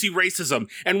juicy racism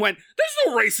and went, "There's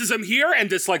no racism here," and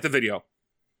disliked the video.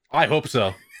 I hope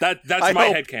so. That's I my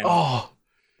hope- headcanon. Oh,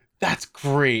 that's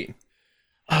great.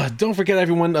 Don't forget,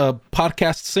 everyone,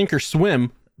 podcast Sink or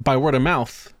Swim by word of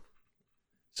mouth.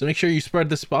 So make sure you spread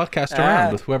this podcast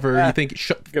around with whoever you think...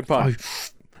 Good pun.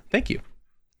 Thank you.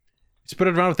 Spread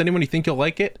it around with anyone you think you'll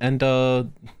like it. And I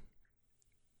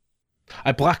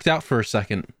blacked out for a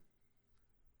second.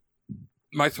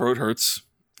 My throat hurts.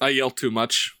 I yelled too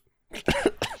much.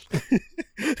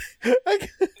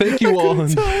 Thank you all.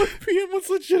 And Tell if PM was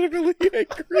legitimately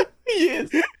angry. Yes.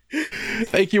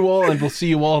 thank you all, and we'll see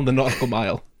you all in the nautical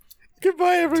mile.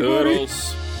 Goodbye, everybody.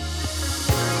 Toodles.